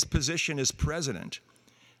taken his position as president,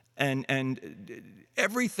 and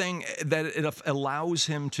everything that it allows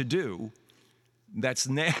him to do that's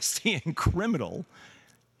nasty and criminal,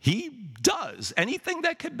 he does. Anything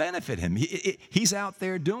that could benefit him, he's out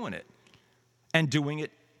there doing it, and doing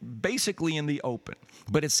it basically in the open.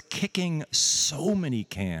 But it's kicking so many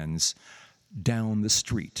cans down the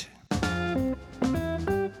street.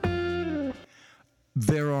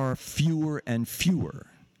 There are fewer and fewer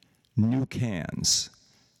new cans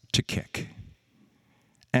to kick.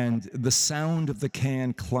 And the sound of the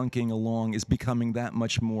can clunking along is becoming that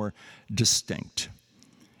much more distinct.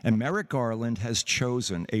 And Merrick Garland has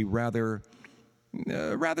chosen a rather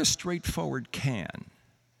straightforward can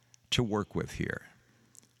to work with here.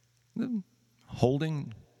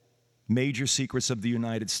 Holding major secrets of the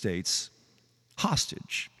United States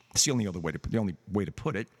hostage. It's the only way to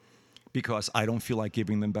put it. Because I don't feel like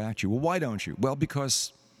giving them back to you. Well, why don't you? Well,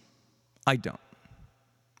 because I don't.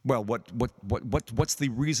 Well, what's the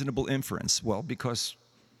reasonable inference? Well, because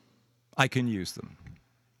I can use them.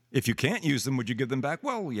 If you can't use them, would you give them back?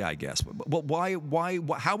 Well, yeah, I guess. But why,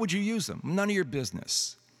 how would you use them? None of your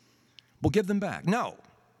business. Well, give them back. No.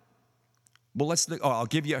 Well, I'll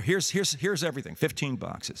give you, here's everything, 15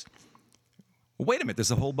 boxes. Well, wait a minute,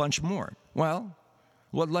 there's a whole bunch more. Well,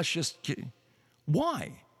 let's just,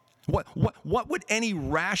 why? What would any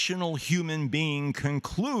rational human being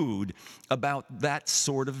conclude about that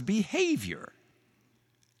sort of behavior?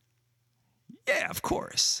 Yeah, of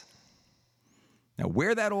course. Now,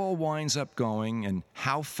 where that all winds up going and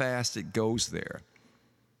how fast it goes there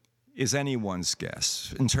is anyone's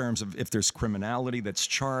guess in terms of if there's criminality that's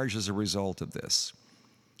charged as a result of this.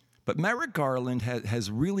 But Merrick Garland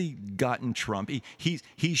has really gotten Trump. He's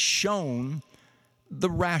shown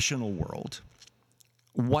the rational world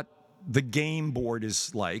what the game board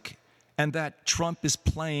is like, and that Trump is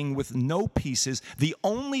playing with no pieces. The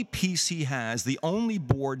only piece he has, the only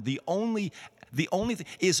board, the only thing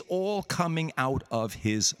is all coming out of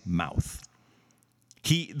his mouth.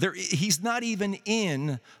 He's not even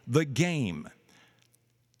in the game.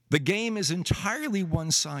 The game is entirely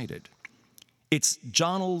one-sided. It's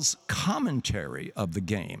John's commentary of the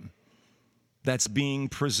game that's being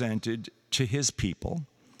presented to his people.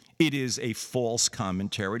 It is a false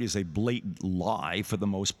commentary. It is a blatant lie for the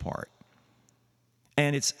most part.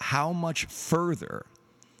 And it's how much further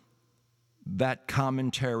that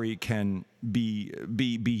commentary can be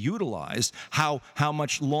utilized, how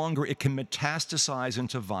much longer it can metastasize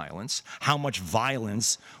into violence, how much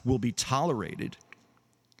violence will be tolerated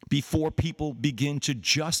before people begin to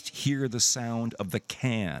just hear the sound of the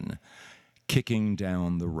can kicking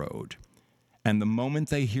down the road. And the moment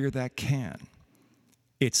they hear that can,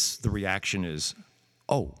 the reaction is,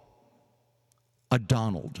 oh, a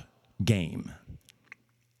Donald game.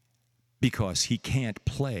 Because he can't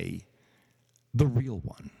play the real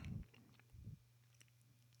one.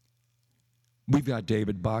 We've got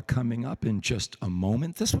David Bach coming up in just a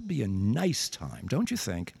moment. This would be a nice time, don't you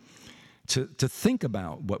think, to think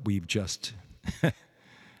about what we've just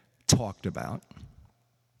talked about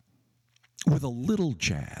with a little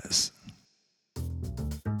jazz.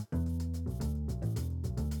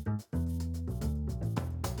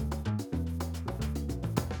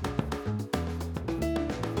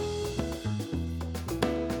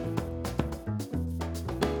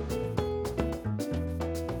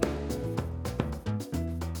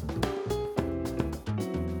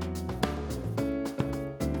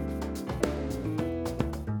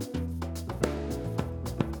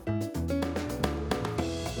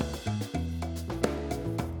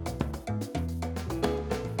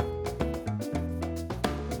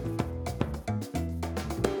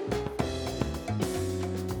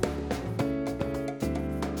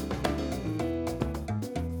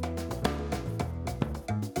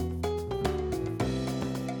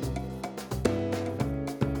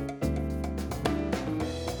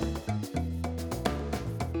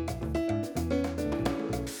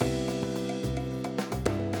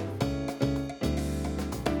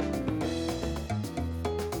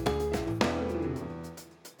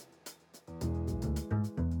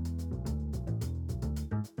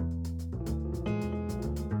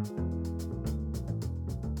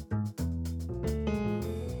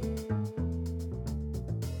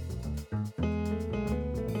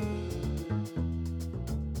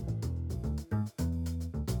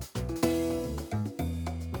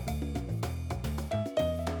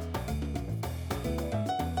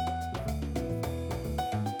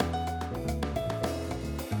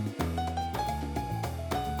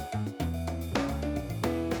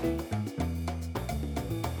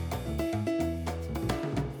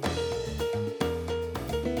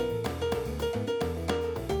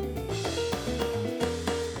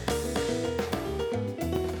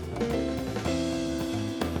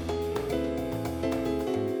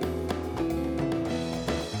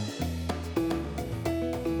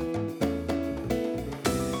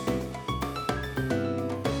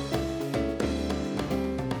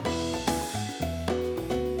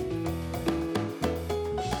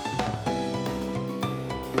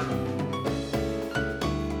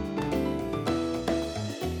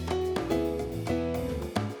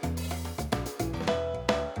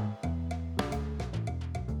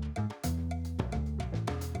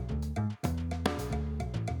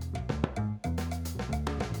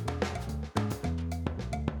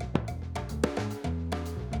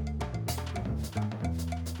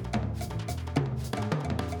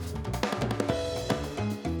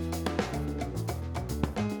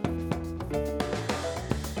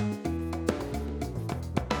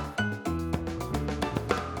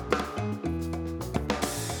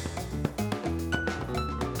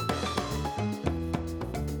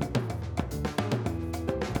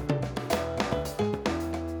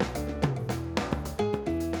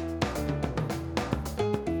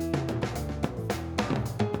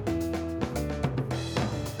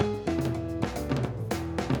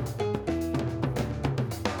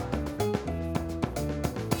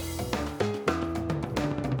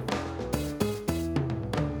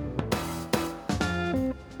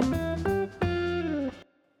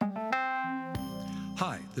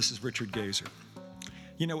 This is Richard Gazer.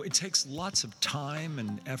 You know, it takes lots of time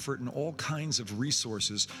and effort and all kinds of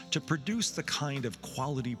resources to produce the kind of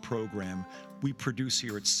quality program we produce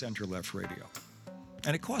here at Center Left Radio.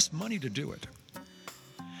 And it costs money to do it.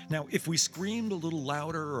 Now, if we screamed a little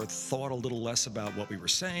louder or thought a little less about what we were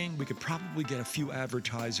saying, we could probably get a few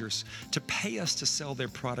advertisers to pay us to sell their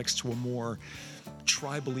products to a more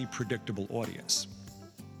tribally predictable audience.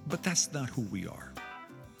 But that's not who we are,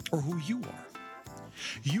 or who you are.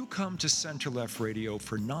 You come to Center Left Radio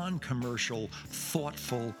for non-commercial,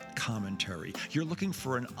 thoughtful commentary. You're looking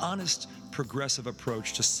for an honest, progressive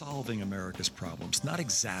approach to solving America's problems, not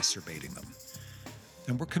exacerbating them.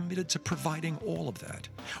 And we're committed to providing all of that.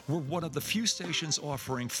 We're one of the few stations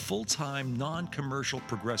offering full-time, non-commercial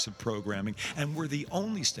progressive programming, and we're the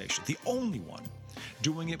only station, the only one,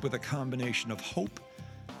 doing it with a combination of hope,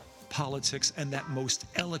 politics, and that most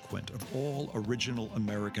eloquent of all original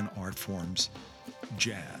American art forms,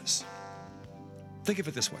 jazz. Think of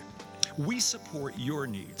it this way. We support your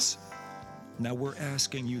needs. Now we're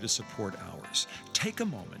asking you to support ours. Take a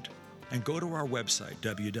moment and go to our website,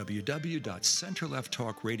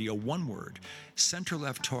 www.centerlefttalkradio, one word,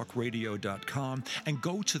 centerlefttalkradio.com, and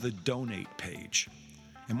go to the donate page.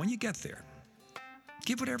 And when you get there,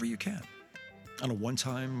 give whatever you can on a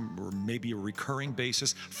one-time or maybe a recurring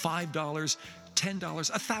basis, $5, $10,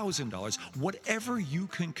 $1,000, whatever you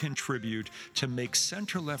can contribute to make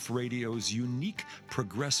Center Left Radio's unique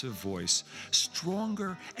progressive voice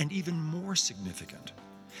stronger and even more significant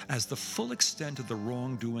as the full extent of the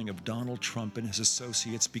wrongdoing of Donald Trump and his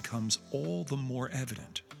associates becomes all the more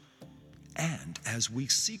evident. And as we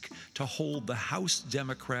seek to hold the House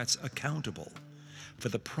Democrats accountable for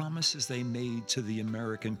the promises they made to the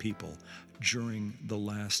American people during the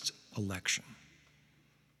last election.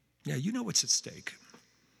 Yeah, you know what's at stake.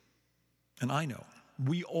 And I know,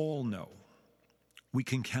 we all know, we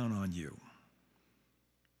can count on you.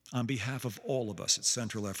 On behalf of all of us at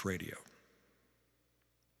Center Left Radio,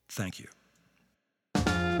 thank you.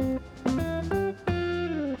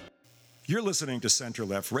 You're listening to Center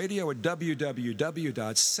Left Radio at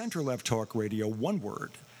www.centerlefttalkradio, one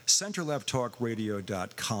word,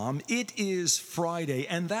 centerlefttalkradio.com. It is Friday,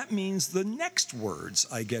 and that means the next words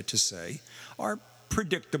I get to say are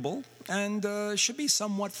predictable and should be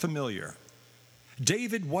somewhat familiar.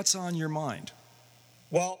 David, what's on your mind?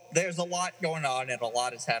 Well, there's a lot going on, and a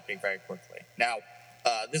lot is happening very quickly. Now,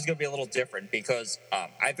 this is going to be a little different because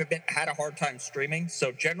I've had a hard time streaming.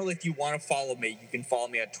 So generally, if you want to follow me, you can follow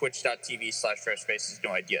me at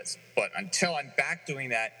twitch.tv/FreshFacesNoIdeas. But until I'm back doing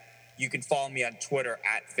that, you can follow me on Twitter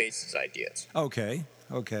at FacesIdeas. Okay.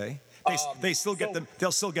 They still get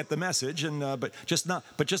they'll still get the message, and but just not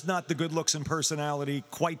the good looks and personality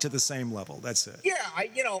quite to the same level. That's it. Yeah, I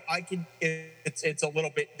can. It's a little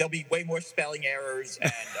bit. There'll be way more spelling errors,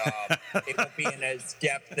 and it won't be in as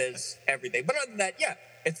depth as everything. But other than that, yeah,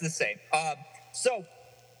 it's the same. So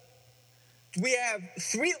we have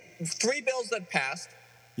three bills that passed.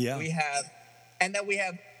 Yeah. We have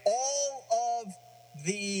all of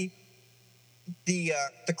the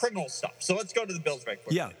criminal stuff. So let's go to the bills very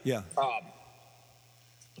quickly. Yeah.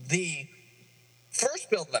 The first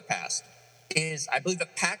bill that passed is, I believe, the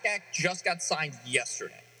PAC Act just got signed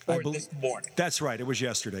yesterday or this morning. That's right. It was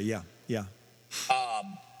yesterday. Yeah.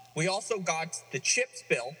 We also got the CHIPS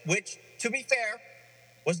bill, which, to be fair,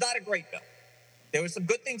 was not a great bill. There were some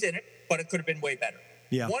good things in it, but it could have been way better.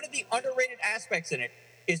 Yeah. One of the underrated aspects in it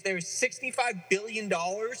is there is $65 billion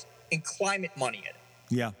in climate money in it.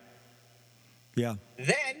 Yeah.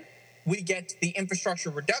 Then we get the Infrastructure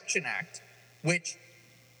Reduction Act, which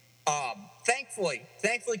thankfully,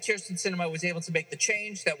 Kyrsten Sinema was able to make the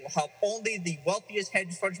change that will help only the wealthiest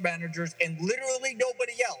hedge fund managers and literally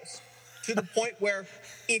nobody else, to the point where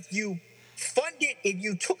if you fund it, if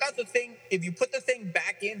you took out the thing, if you put the thing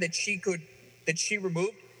back in that she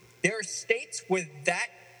removed, there are states where that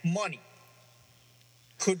money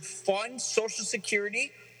could fund Social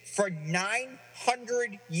Security for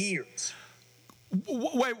 900 years.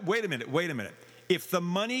 Wait a minute. If the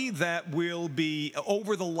money that will be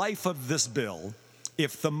over the life of this bill,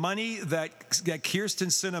 if the money that Kyrsten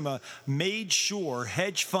Sinema made sure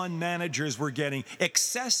hedge fund managers were getting,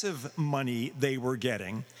 excessive money they were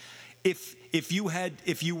getting, if you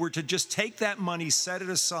were to just take that money, set it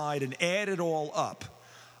aside, and add it all up,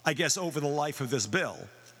 I guess over the life of this bill,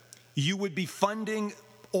 you would be funding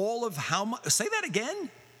all of how much? Say that again.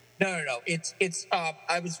 No. It's.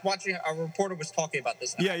 I was watching. A reporter was talking about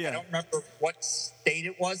this. Yeah. I don't remember what state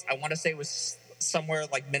it was. I want to say it was somewhere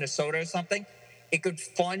like Minnesota or something. It could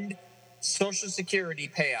fund Social Security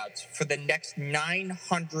payouts for the next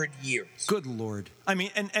 900 years. Good Lord. I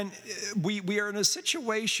mean, and we are in a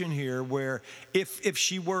situation here where if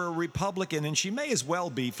she were a Republican, and she may as well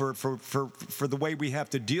be for the way we have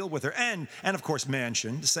to deal with her, and of course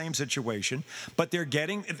Manchin, the same situation, but they're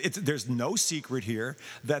getting, there's no secret here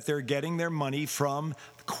that they're getting their money from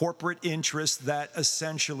corporate interests that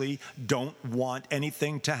essentially don't want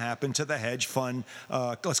anything to happen to the hedge fund,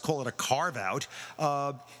 let's call it a carve-out.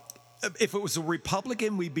 If it was a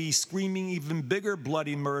Republican, we'd be screaming even bigger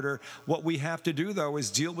bloody murder. What we have to do, though, is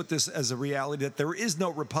deal with this as a reality that there is no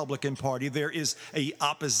Republican Party. There is a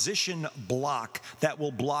opposition bloc that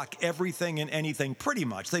will block everything and anything, pretty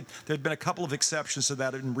much. There have been a couple of exceptions to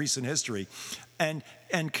that in recent history. And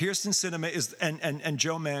Kyrsten Sinema and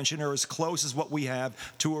Joe Manchin are as close as what we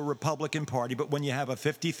have to a Republican Party. But when you have a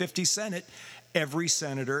 50-50 Senate, every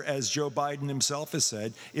senator, as Joe Biden himself has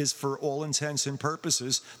said, is for all intents and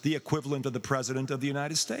purposes the equivalent of the President of the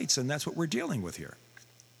United States. And that's what we're dealing with here.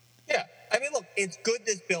 Yeah. I mean, look, it's good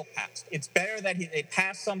this bill passed. It's better that they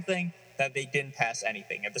passed something that they didn't pass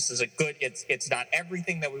anything. And this is a good, it's not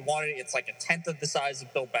everything that we wanted. It's like a tenth of the size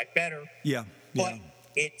of Build Back Better. Yeah. But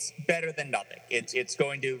it's better than nothing. It's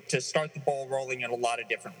going to start the ball rolling in a lot of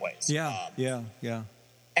different ways. Yeah.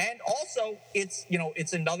 And also,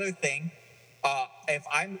 it's another thing. If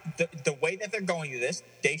I'm the way that they're going to this,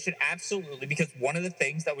 they should absolutely, because one of the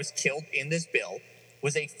things that was killed in this bill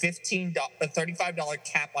was a $35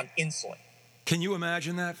 cap on insulin. Can you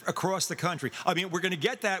imagine that across the country? I mean, we're going to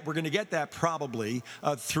get that. We're going to get that probably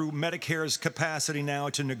through Medicare's capacity now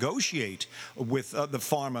to negotiate with the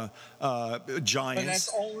pharma giants. But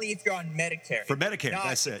that's only if you're on Medicare. For Medicare,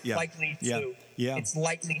 that's it. Yeah. It's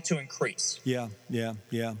likely to increase. Yeah.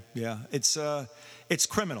 It's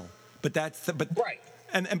criminal. But right.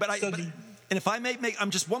 And if I may make,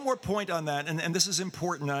 just one more point on that, and this is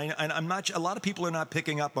important, and I'm not, a lot of people are not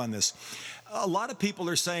picking up on this. A lot of people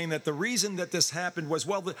are saying that the reason that this happened was,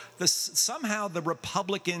 somehow the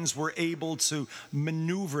Republicans were able to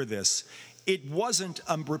maneuver this. It wasn't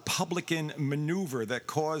a Republican maneuver that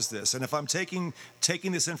caused this. And if I'm taking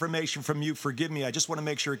this information from you, forgive me, I just want to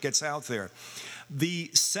make sure it gets out there. The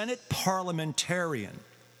Senate parliamentarian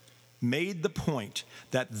made the point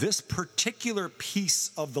that this particular piece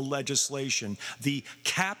of the legislation, the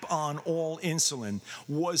cap on all insulin,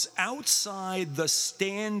 was outside the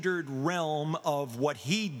standard realm of what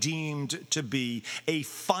he deemed to be a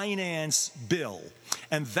finance bill.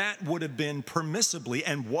 And that would have been permissibly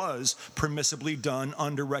and was permissibly done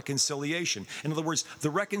under reconciliation. In other words, the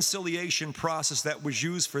reconciliation process that was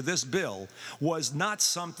used for this bill was not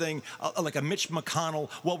something like a Mitch McConnell,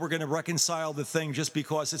 we're going to reconcile the thing just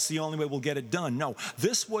because it's the only way we'll get it done. No,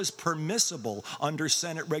 this was permissible under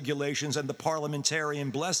Senate regulations, and the parliamentarian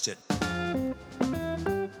blessed it.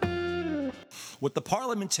 What the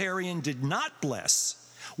parliamentarian did not bless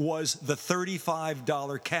was the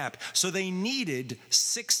 $35 cap. So they needed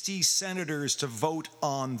 60 senators to vote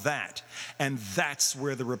on that. And that's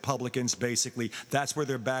where the Republicans that's where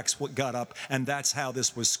their backs got up, and that's how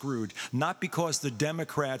this was screwed. Not because the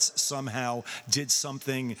Democrats somehow did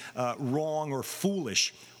something wrong or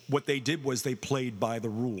foolish. What they did was they played by the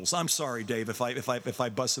rules. I'm sorry, Dave, if I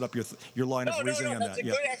busted up your line of reasoning on that. That's a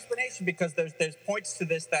good explanation, because there's points to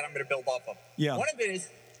this that I'm going to build off of. Yeah. One of it is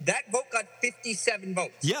that vote got 57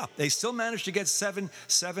 votes. Yeah, they still managed to get seven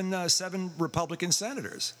Republican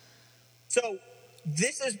senators. So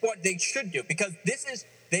this is what they should do, because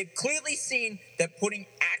they've clearly seen that putting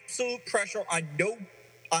absolute pressure on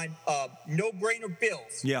no-brainer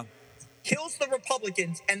bills kills the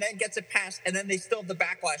Republicans and then gets it passed, and then they still have the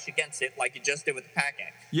backlash against it, like you just did with the PAC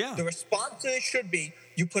Act. Yeah. The response to this should be,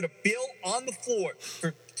 you put a bill on the floor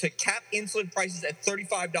to cap insulin prices at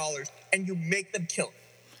 $35, and you make them kill it.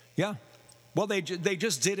 Yeah. Well, they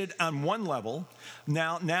just did it on one level.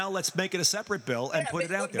 Now let's make it a separate bill and put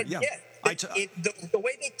it out there. The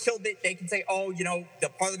way they killed it, they can say, the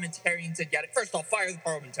parliamentarians did get it. First, I'll fire the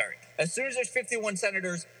parliamentarian. As soon as there's 51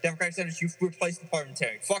 senators, Democratic senators, you've replaced the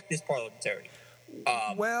parliamentarian. Fuck this parliamentarian.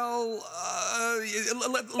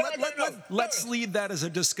 Let's leave that as a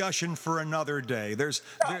discussion for another day. It's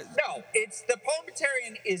the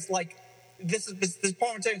parliamentarian is like, this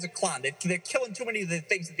parliamentarian's a clown. They're killing too many of the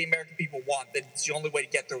things that the American people want. That it's the only way to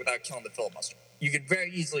get there without killing the filibuster. You could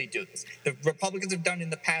very easily do this. The Republicans have done it in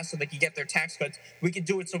the past so they can get their tax cuts. We can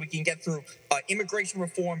do it so we can get through immigration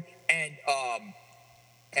reform and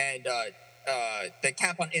the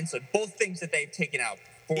cap on insulin. Both things that they've taken out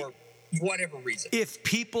for whatever reason. If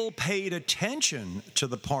people paid attention to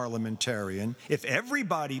the parliamentarian, if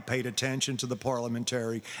everybody paid attention to the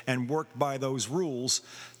parliamentary and worked by those rules,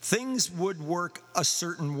 things would work a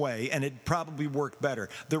certain way, and it'd probably work better.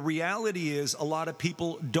 The reality is a lot of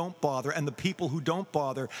people don't bother, and the people who don't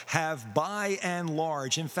bother have, by and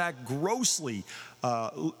large, in fact, grossly,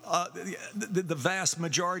 the vast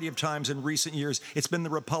majority of times in recent years, it's been the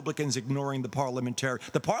Republicans ignoring the parliamentarian.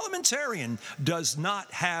 The parliamentarian does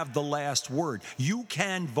not have the last word. You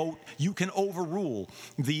can vote, you can overrule.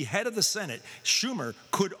 The head of the Senate, Schumer,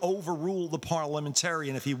 could overrule the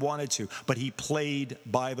parliamentarian if he wanted to, but he played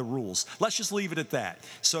by the rules. Let's just leave it at that.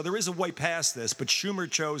 So there is a way past this, but Schumer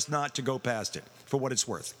chose not to go past it, for what it's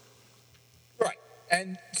worth. Right.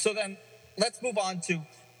 And so then let's move on to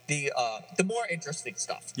the more interesting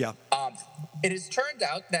stuff. Yeah. It has turned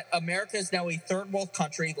out that America is now a third world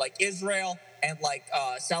country like Israel and like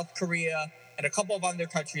South Korea and a couple of other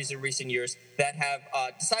countries in recent years that have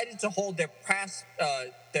decided to hold their past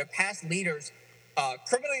leaders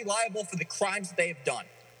criminally liable for the crimes that they have done.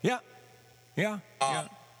 Yeah. Yeah. Now,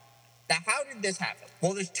 how did this happen?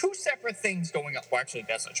 Well, there's two separate things going on. Well, actually,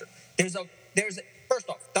 that's not true. First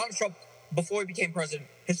off, Donald Trump, before he became president,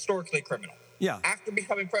 historically a criminal. Yeah. After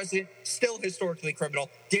becoming president, still historically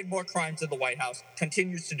criminal, did more crimes in the White House,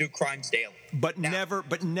 continues to do crimes daily. But never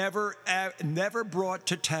brought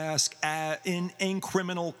to task in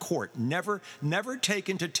criminal court. Never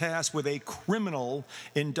taken to task with a criminal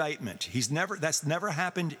indictment. That's never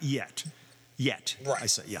happened yet. Right. I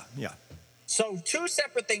say, yeah. So two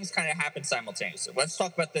separate things kind of happen simultaneously. Let's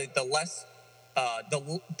talk about the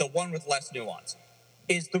one with less nuance.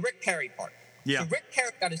 Is the Rick Perry part. Yeah. So Rick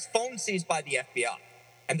Perry got his phone seized by the FBI,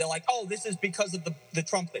 and they're like, "Oh, this is because of the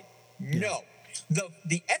Trump thing." Yeah. No,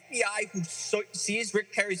 the FBI who seized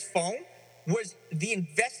Rick Perry's phone was the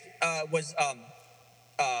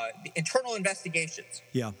internal investigations.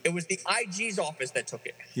 Yeah. It was the IG's office that took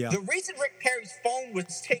it. Yeah. The reason Rick Perry's phone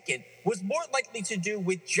was taken was more likely to do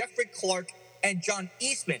with Jeffrey Clark and John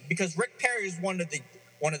Eastman, because Rick Perry is one of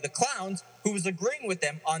the clowns who was agreeing with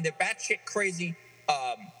them on their batshit crazy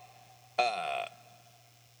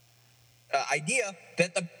idea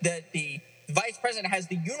that the vice president has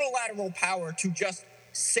the unilateral power to just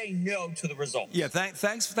say no to the results. Yeah,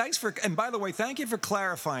 thanks for, and by the way, thank you for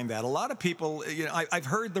clarifying that. A lot of people, I've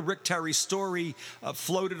heard the Rick Perry story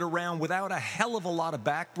floated around without a hell of a lot of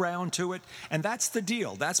background to it, and that's the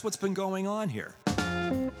deal. That's what's been going on here.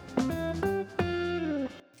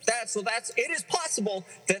 It is possible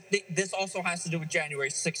that this also has to do with January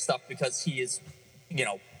 6th stuff, because he is,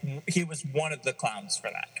 he was one of the clowns for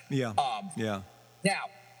that. Yeah. Now,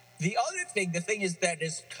 the thing is that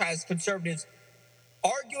has conservatives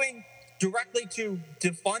arguing directly to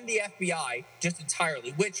defund the FBI just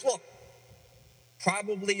entirely, which, look,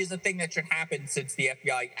 probably is a thing that should happen since the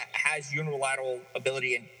FBI has unilateral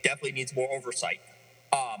ability and definitely needs more oversight,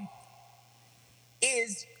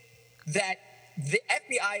 is that the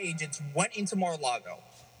FBI agents went into Mar-a-Lago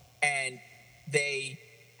and they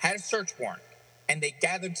had a search warrant and they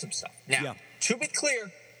gathered some stuff. Now, To be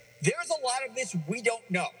clear, there's a lot of this we don't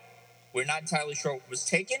know. We're not entirely sure what was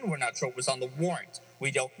taken. We're not sure what was on the warrant.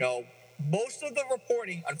 We don't know. Most of the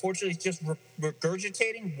reporting, unfortunately, is just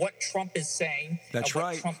regurgitating what Trump is saying. That's and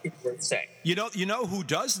right. What Trump people are saying. You know who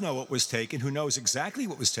does know what was taken, who knows exactly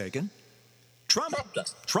what was taken? Trump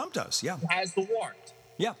does. Trump does, yeah. He has the warrant.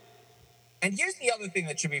 Yeah. And here's the other thing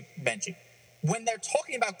that should be mentioned. When they're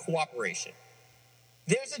talking about cooperation,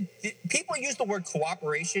 people use the word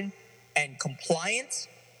cooperation and compliance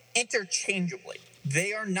interchangeably.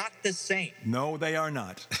 They are not the same. No, they are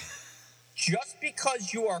not. Just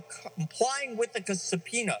because you are complying with a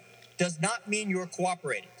subpoena does not mean you're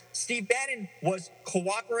cooperating. Steve Bannon was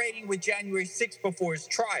cooperating with January 6th before his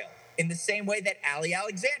trial, in the same way that Ali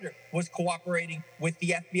Alexander was cooperating with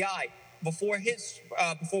the FBI before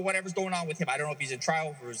whatever's going on with him. I don't know if he's in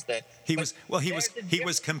trial or is that he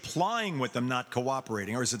was complying with them, not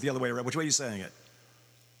cooperating, or is it the other way around? Which way are you saying it?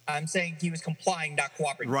 I'm saying he was complying, not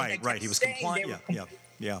cooperating. Right. He was complying.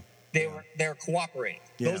 Yeah. They're cooperating.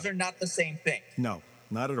 Yeah. Those are not the same thing. No,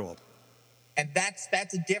 not at all. And that's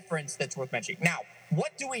a difference that's worth mentioning. Now,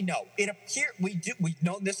 what do we know? It appears we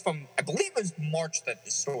know this from, I believe it was March that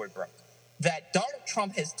this story broke, that Donald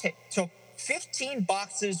Trump has took 15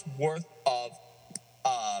 boxes worth of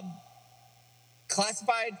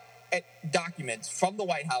classified documents from the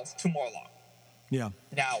White House to Mar-a-Lago. Yeah.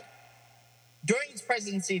 Now, during his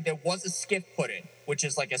presidency, there was a SCIF put in, which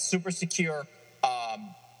is like a super secure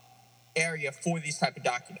area for these type of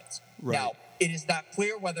documents. Right. Now, it is not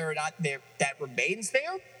clear whether or not that remains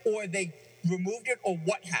there, or they removed it, or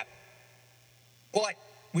what happened. But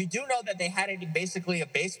we do know that they had it in basically a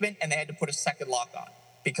basement and they had to put a second lock on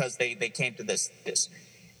because they came to this.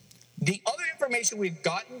 The other information we've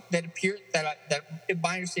gotten that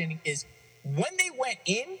my understanding is when they went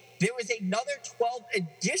in, there was another 12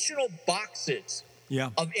 additional boxes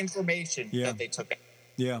of information that they took out.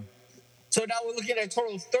 Yeah. So now we're looking at a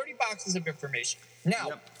total of 30 boxes of information.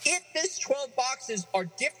 Now, if these 12 boxes are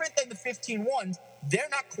different than the 15 ones, they're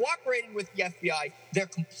not cooperating with the FBI. They're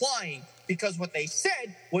complying because what they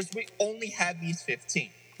said was we only have these 15.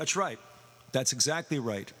 That's right. That's exactly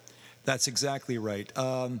right. That's exactly right.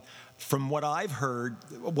 From what I've heard,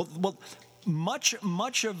 much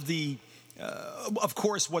of the of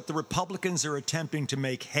course, what the Republicans are attempting to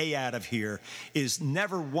make hay out of here is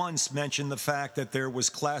never once mention the fact that there was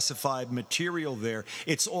classified material there.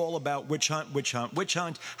 It's all about witch hunt, witch hunt, witch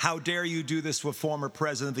hunt. How dare you do this to a former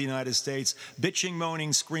president of the United States? Bitching,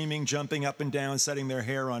 moaning, screaming, jumping up and down, setting their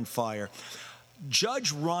hair on fire.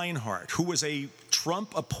 Judge Reinhart, who was a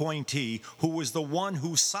Trump appointee, who was the one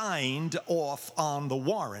who signed off on the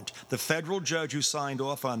warrant, the federal judge who signed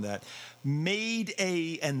off on that, made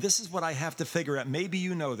and this is what I have to figure out, maybe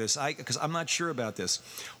you know this, because I'm not sure about this.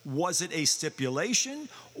 Was it a stipulation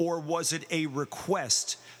or was it a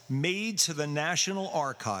request made to the National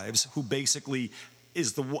Archives, who basically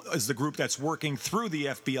is the group that's working through the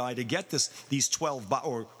FBI to get these 12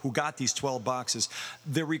 or who got these 12 boxes?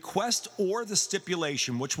 The request or the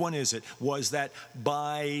stipulation, which one is it, was that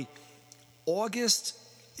by August,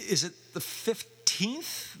 is it the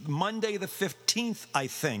 15th? Monday the 15th, I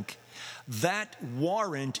think. That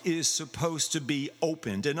warrant is supposed to be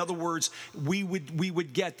opened. In other words,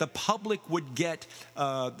 the public would get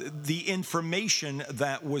the information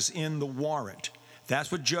that was in the warrant.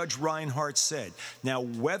 That's what Judge Reinhart said. Now,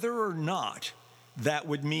 whether or not that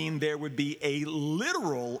would mean there would be a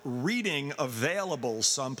literal reading available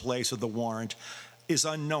someplace of the warrant is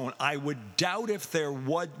unknown. I would doubt if there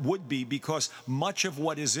would be, because much of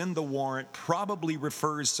what is in the warrant probably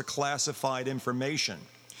refers to classified information.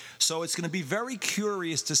 So it's going to be very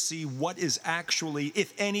curious to see what is actually,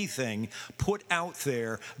 if anything, put out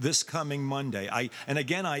there this coming Monday. I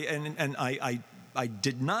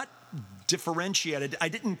did not differentiate it. I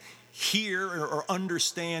didn't hear or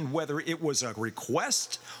understand whether it was a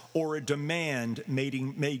request or a demand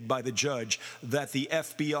made by the judge that the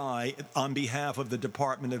FBI, on behalf of the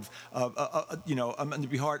Department on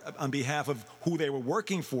behalf of who they were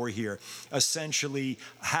working for here, essentially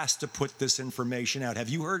has to put this information out. Have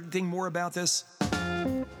you heard anything more about this?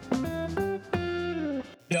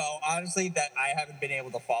 No, honestly, that I haven't been able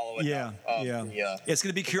to follow it. It's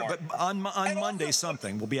going to be curious, but on Monday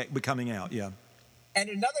something will be coming out. Yeah. And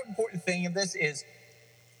another important thing of this is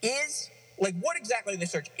what exactly are they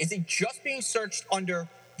searching? Is it just being searched under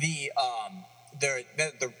the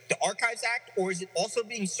Archives Act, or is it also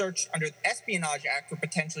being searched under the Espionage Act for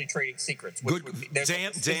potentially trading secrets?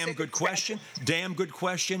 Damn good question. Damn good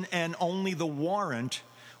question. And only the warrant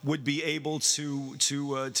would be able to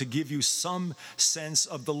give you some sense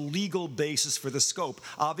of the legal basis for the scope.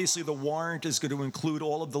 Obviously, the warrant is going to include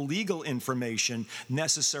all of the legal information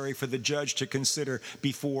necessary for the judge to consider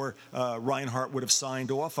before Reinhart would have signed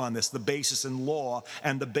off on this. The basis in law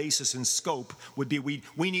and the basis in scope would be we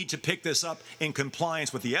need to pick this up in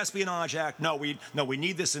compliance with the Espionage Act. No, we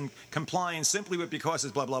need this in compliance simply because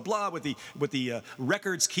it's blah blah blah with the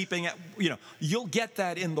records keeping. You'll get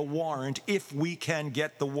that in the warrant if we can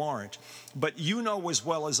get the warrant. But you know as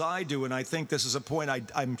well as I do, and I think this is a point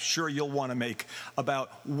I'm sure you'll want to make, about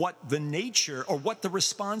what the nature or what the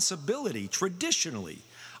responsibility traditionally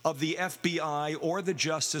of the FBI or the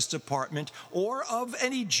Justice Department or of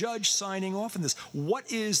any judge signing off on this. What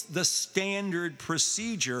is the standard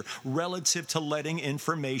procedure relative to letting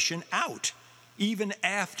information out, even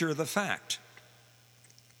after the fact?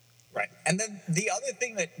 Right. And then the other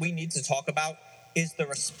thing that we need to talk about is the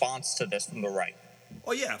response to this from the right.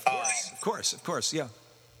 Oh, yeah, of course, yeah.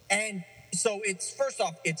 And so first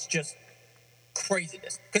off, it's just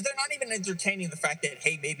craziness, because they're not even entertaining the fact that,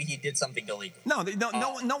 hey, maybe he did something illegal.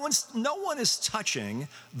 No one is touching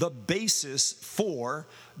the basis for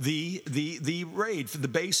the raid, for the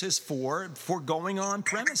basis for going on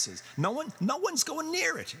premises. No one's going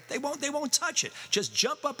near it. They won't touch it. Just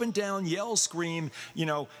jump up and down, yell, scream.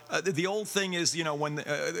 The old thing is, when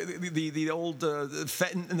the old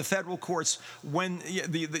in the federal courts, when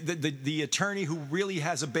the attorney who really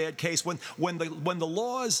has a bad case, when the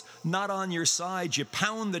law's not on your side, you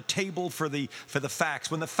pound the table for the facts.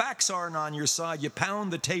 When the facts aren't on your side, you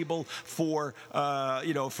pound the table for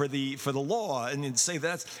the law, and say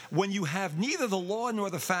that's when you have neither the law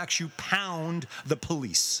nor the facts, you pound the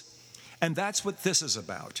police. And that's what this is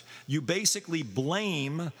about. You basically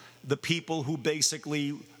blame the people who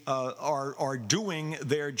basically are doing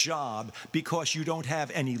their job because you don't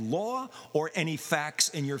have any law or any facts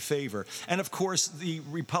in your favor. And of course, the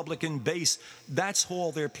Republican base, that's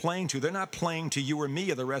all they're playing to. They're not playing to you or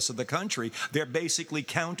me or the rest of the country. They're basically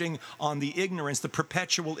counting on the ignorance, the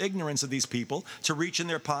perpetual ignorance of these people to reach in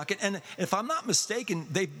their pocket. And if I'm not mistaken,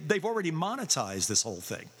 they've already monetized this whole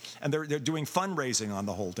thing. And they're doing fundraising on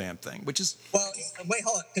the whole damn thing, which is... Well, wait,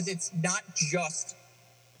 hold on, because it's not just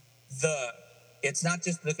the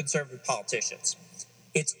conservative politicians.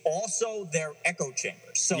 It's also their echo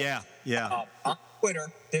chambers. So on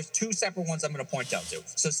Twitter, there's two separate ones I'm going to point out to.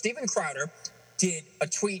 So Steven Crowder did a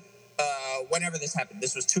tweet whenever this happened.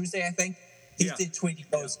 This was Tuesday, I think. He did a tweet. He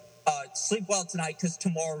goes, sleep well tonight because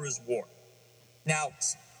tomorrow is war. Now,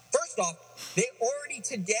 first off,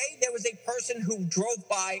 today there was a person who drove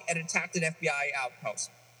by and attacked an FBI outpost.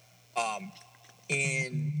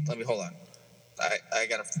 Let me hold on. I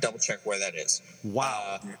got to double check where that is.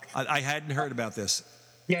 Wow. I hadn't heard about this.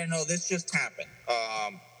 Yeah, no, this just happened.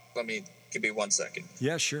 Give me 1 second.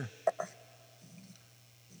 Yeah, sure.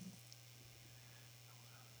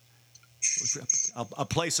 I'll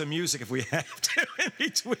play some music if we have to in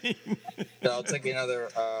between. No, I'll take another.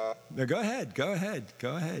 No, go ahead.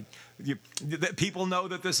 People know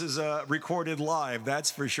that this is recorded live.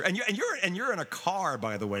 That's for sure. And you're in a car,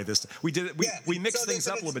 by the way. We mixed things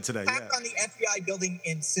up a little bit today. Attack on the FBI building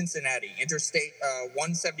in Cincinnati. Interstate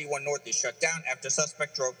 171 North is shut down after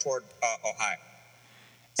suspect drove toward Ohio.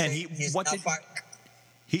 And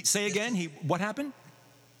what happened?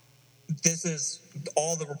 This is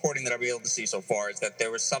all the reporting that I've been able to see so far is that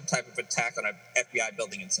there was some type of attack on an FBI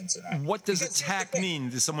building in Cincinnati. What does attack mean?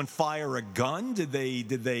 Did someone fire a gun?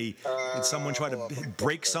 Did someone try to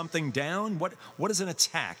break something down? What is an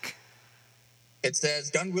attack? It says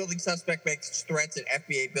gun-wielding suspect makes threats at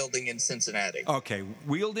FBI building in Cincinnati. Okay,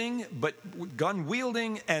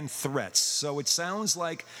 gun-wielding and threats. So it sounds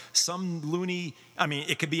like some loony... I mean,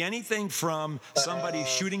 it could be anything from somebody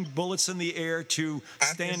shooting bullets in the air to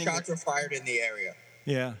standing... Shots were fired in the area.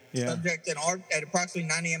 Yeah. Subject at approximately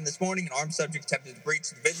 9 a.m. this morning, an armed subject attempted to breach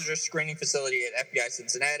the visitor screening facility at FBI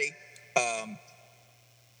Cincinnati.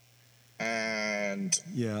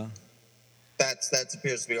 That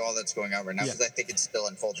appears to be all that's going on right now because I think it's still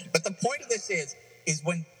unfolding. But the point of this is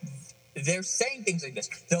when they're saying things like this,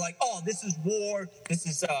 they're like, "Oh, this is war. This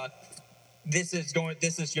is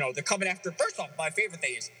they're coming after." First off, my favorite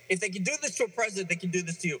thing is if they can do this to a president, they can do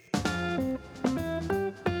this to you.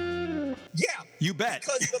 Yeah, you bet.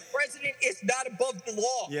 Because the president is not above the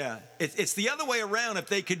law. Yeah, it's the other way around. If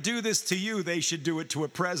they could do this to you, they should do it to a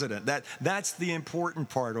president. That's the important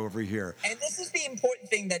part over here. And this is the important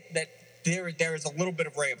thing that there is a little bit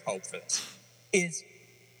of ray of hope for this. Is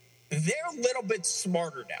they're a little bit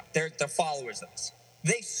smarter now. They're the followers of this.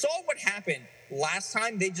 They saw what happened last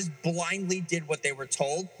time. They just blindly did what they were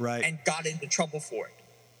told and got into trouble for it.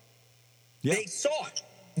 Yeah. They saw it.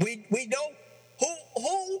 We know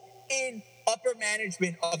who in upper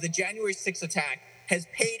management of the January 6th attack has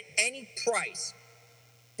paid any price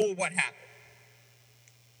for what happened.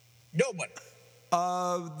 Nobody.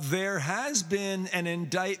 There has been an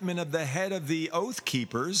indictment of the head of the Oath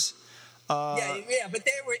Keepers. But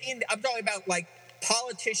they were I'm talking about like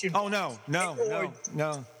politicians. Oh no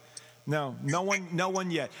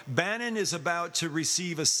one yet. Bannon is about to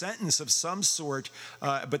receive a sentence of some sort,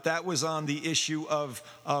 but that was on the issue of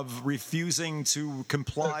refusing to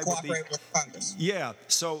comply with Congress. Yeah,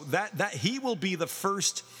 so that he will be the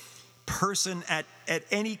first person at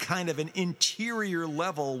any kind of an interior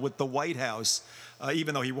level with the White House,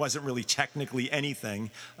 even though he wasn't really technically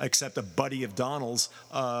anything except a buddy of Donald's.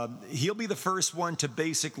 He'll be the first one to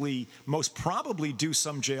basically most probably do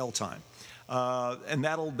some jail time. And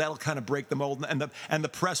that'll kind of break the mold, and the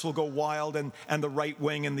press will go wild, and the right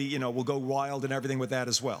wing and will go wild and everything with that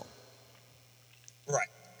as well. Right.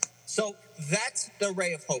 So that's the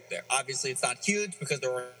ray of hope there. Obviously, it's not huge because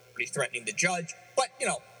they're already threatening the judge, but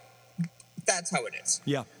that's how it is.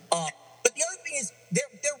 Yeah. But the other thing is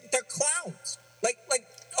they're clowns. Like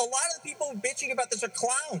a lot of the people bitching about this are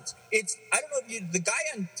clowns. It's I don't know if the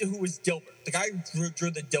guy who was Dilbert, the guy who drew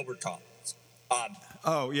the Dilbert columns.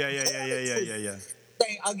 Yeah.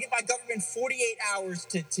 Saying, I'll give my government 48 hours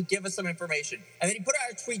to give us some information. And then he put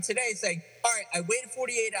out a tweet today saying, all right, I waited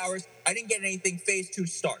 48 hours. I didn't get anything. Phase 2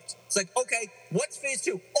 starts. It's like, okay, what's phase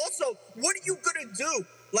 2? Also, what are you going to do?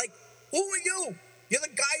 Like, who are you? You're the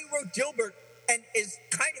guy who wrote Dilbert and is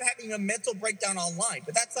kind of having a mental breakdown online.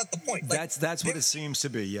 But that's not the point. Like, that's what it seems to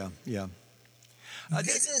be, yeah.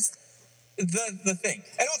 This is the thing.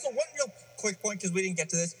 And also, one real quick point, because we didn't get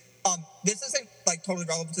to this. This isn't like totally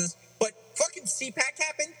relevant to this, but fucking CPAC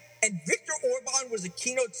happened, and Viktor Orban was a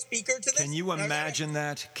keynote speaker to this. Can you imagine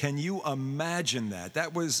that? Can you imagine that?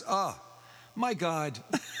 That was, oh, my God.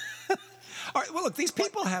 All right, well, look, these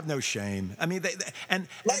people have no shame. I mean,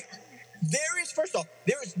 first off,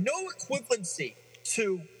 there is no equivalency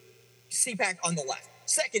to CPAC on the left.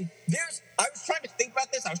 Second, I was trying to think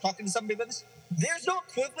about this. I was talking to somebody about this. There's no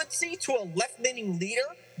equivalency to a left-leaning leader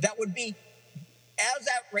that would be as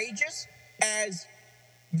outrageous as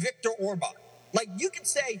Viktor Orban. Like, you could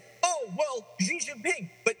say, oh, well, Xi Jinping,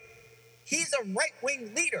 but he's a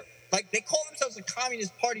right-wing leader. Like, they call themselves a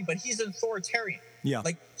communist party, but he's an authoritarian. Yeah.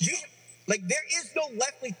 Like, there is no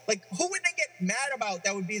left-wing. Like, who would they get mad about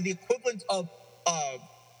that would be the equivalent of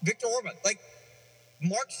Viktor Orban? Like,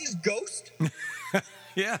 Marx's ghost?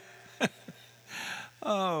 Yeah.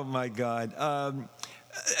 Oh, my God.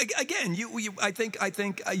 Again, I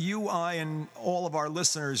think you, I, and all of our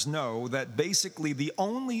listeners know that basically the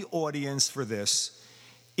only audience for this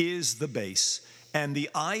is the base. And the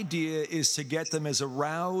idea is to get them as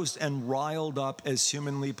aroused and riled up as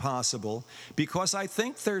humanly possible, because I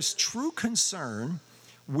think there's true concern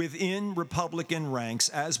within Republican ranks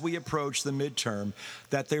as we approach the midterm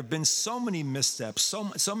that there have been so many missteps,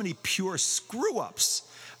 so many pure screw-ups,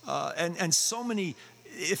 and so many,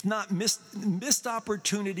 if not missed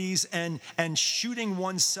opportunities and shooting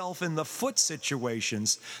oneself in the foot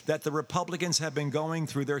situations that the Republicans have been going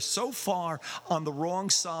through. They're so far on the wrong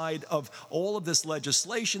side of all of this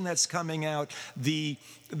legislation that's coming out.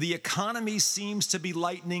 The economy seems to be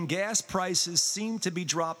lightening. Gas prices seem to be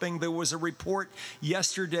dropping. There was a report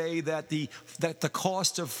yesterday that the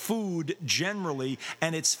cost of food generally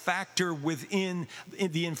and its factor within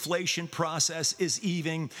the inflation process is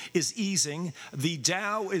easing. The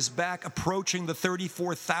Dow is back approaching the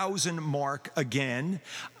 34,000 mark again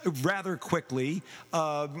rather quickly.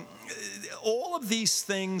 All of these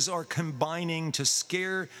things are combining to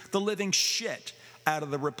scare the living shit out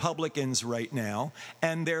of the Republicans right now,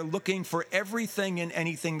 and they're looking for everything and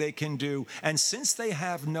anything they can do. And since they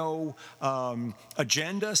have no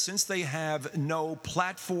agenda, since they have no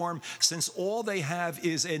platform, since all they have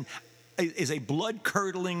is a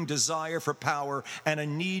blood-curdling desire for power and a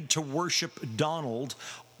need to worship Donald,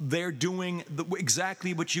 they're doing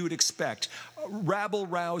exactly what you would expect,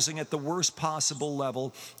 rabble-rousing at the worst possible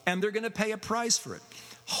level, and they're going to pay a price for it.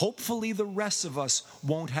 Hopefully the rest of us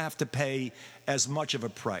won't have to pay as much of a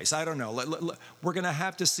price. I don't know. We're going to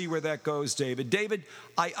have to see where that goes, David. David,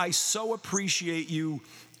 I so appreciate you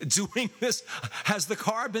doing this. Has the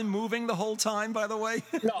car been moving the whole time, by the way?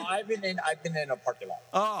 No, I've been in a parking lot.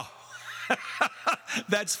 Oh,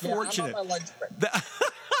 that's fortunate. I'm on my lunch break.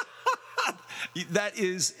 That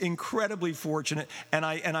is incredibly fortunate, and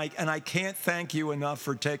I can't thank you enough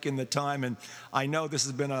for taking the time. And I know this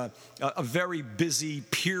has been a very busy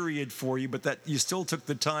period for you, but that you still took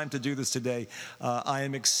the time to do this today. I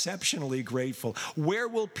am exceptionally grateful. Where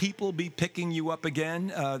will people be picking you up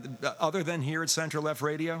again, other than here at Central Left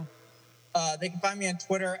Radio? They can find me on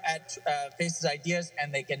Twitter at Faces Ideas,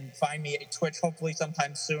 and they can find me at Twitch, hopefully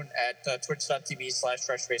sometime soon, at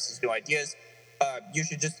twitch.tv/FreshFacesNewIdeas. You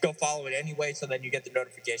should just go follow it anyway, so then you get the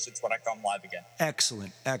notifications when I come live again.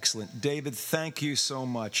 Excellent, excellent. David, thank you so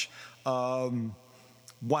much.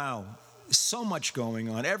 Wow, so much going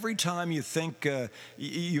on. Every time you think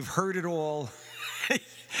you've heard it all,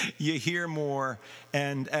 you hear more.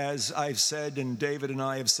 And as I've said, and David and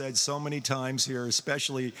I have said so many times here,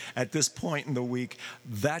 especially at this point in the week,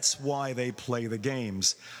 that's why they play the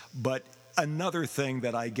games. But another thing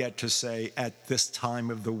that I get to say at this time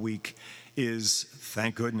of the week is,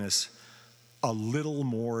 thank goodness, a little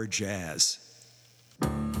more jazz.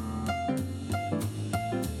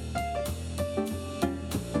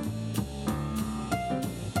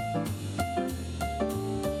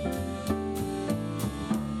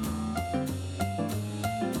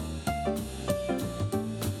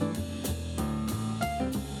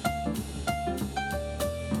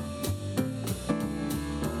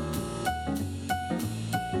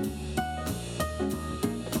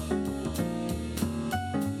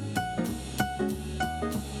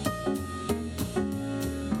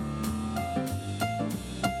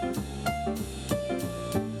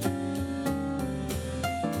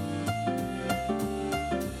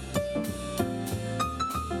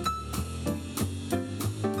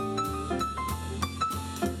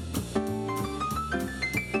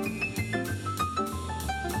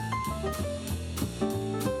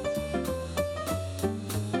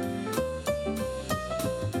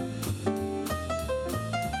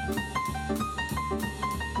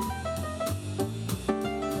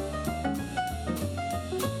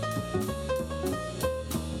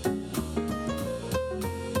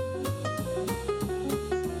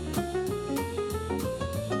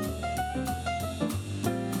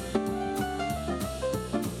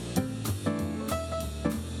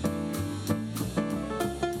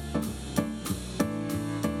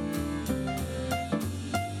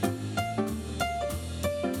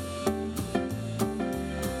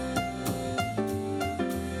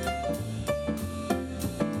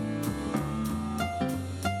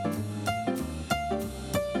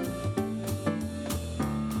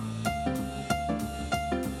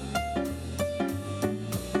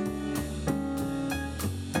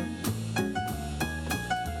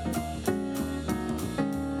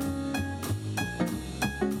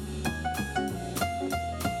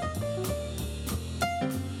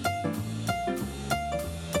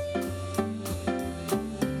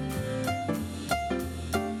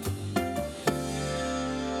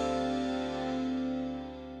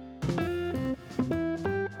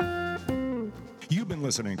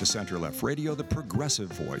 listening to Center Left Radio, the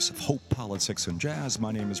progressive voice of hope, politics, and jazz.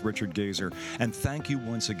 My name is Richard Gazer, and thank you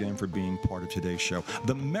once again for being part of today's show.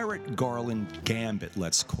 The Merrick Garland gambit,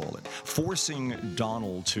 let's call it, forcing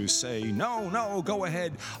Donald to say, no, go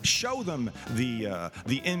ahead, show them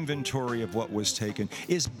the inventory of what was taken,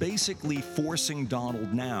 is basically forcing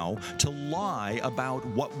Donald now to lie about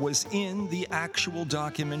what was in the actual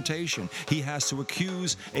documentation. He has to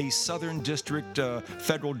accuse a Southern District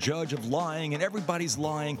federal judge of lying, and everybody's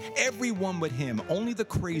lying. Everyone but him. Only the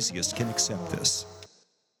craziest can accept this.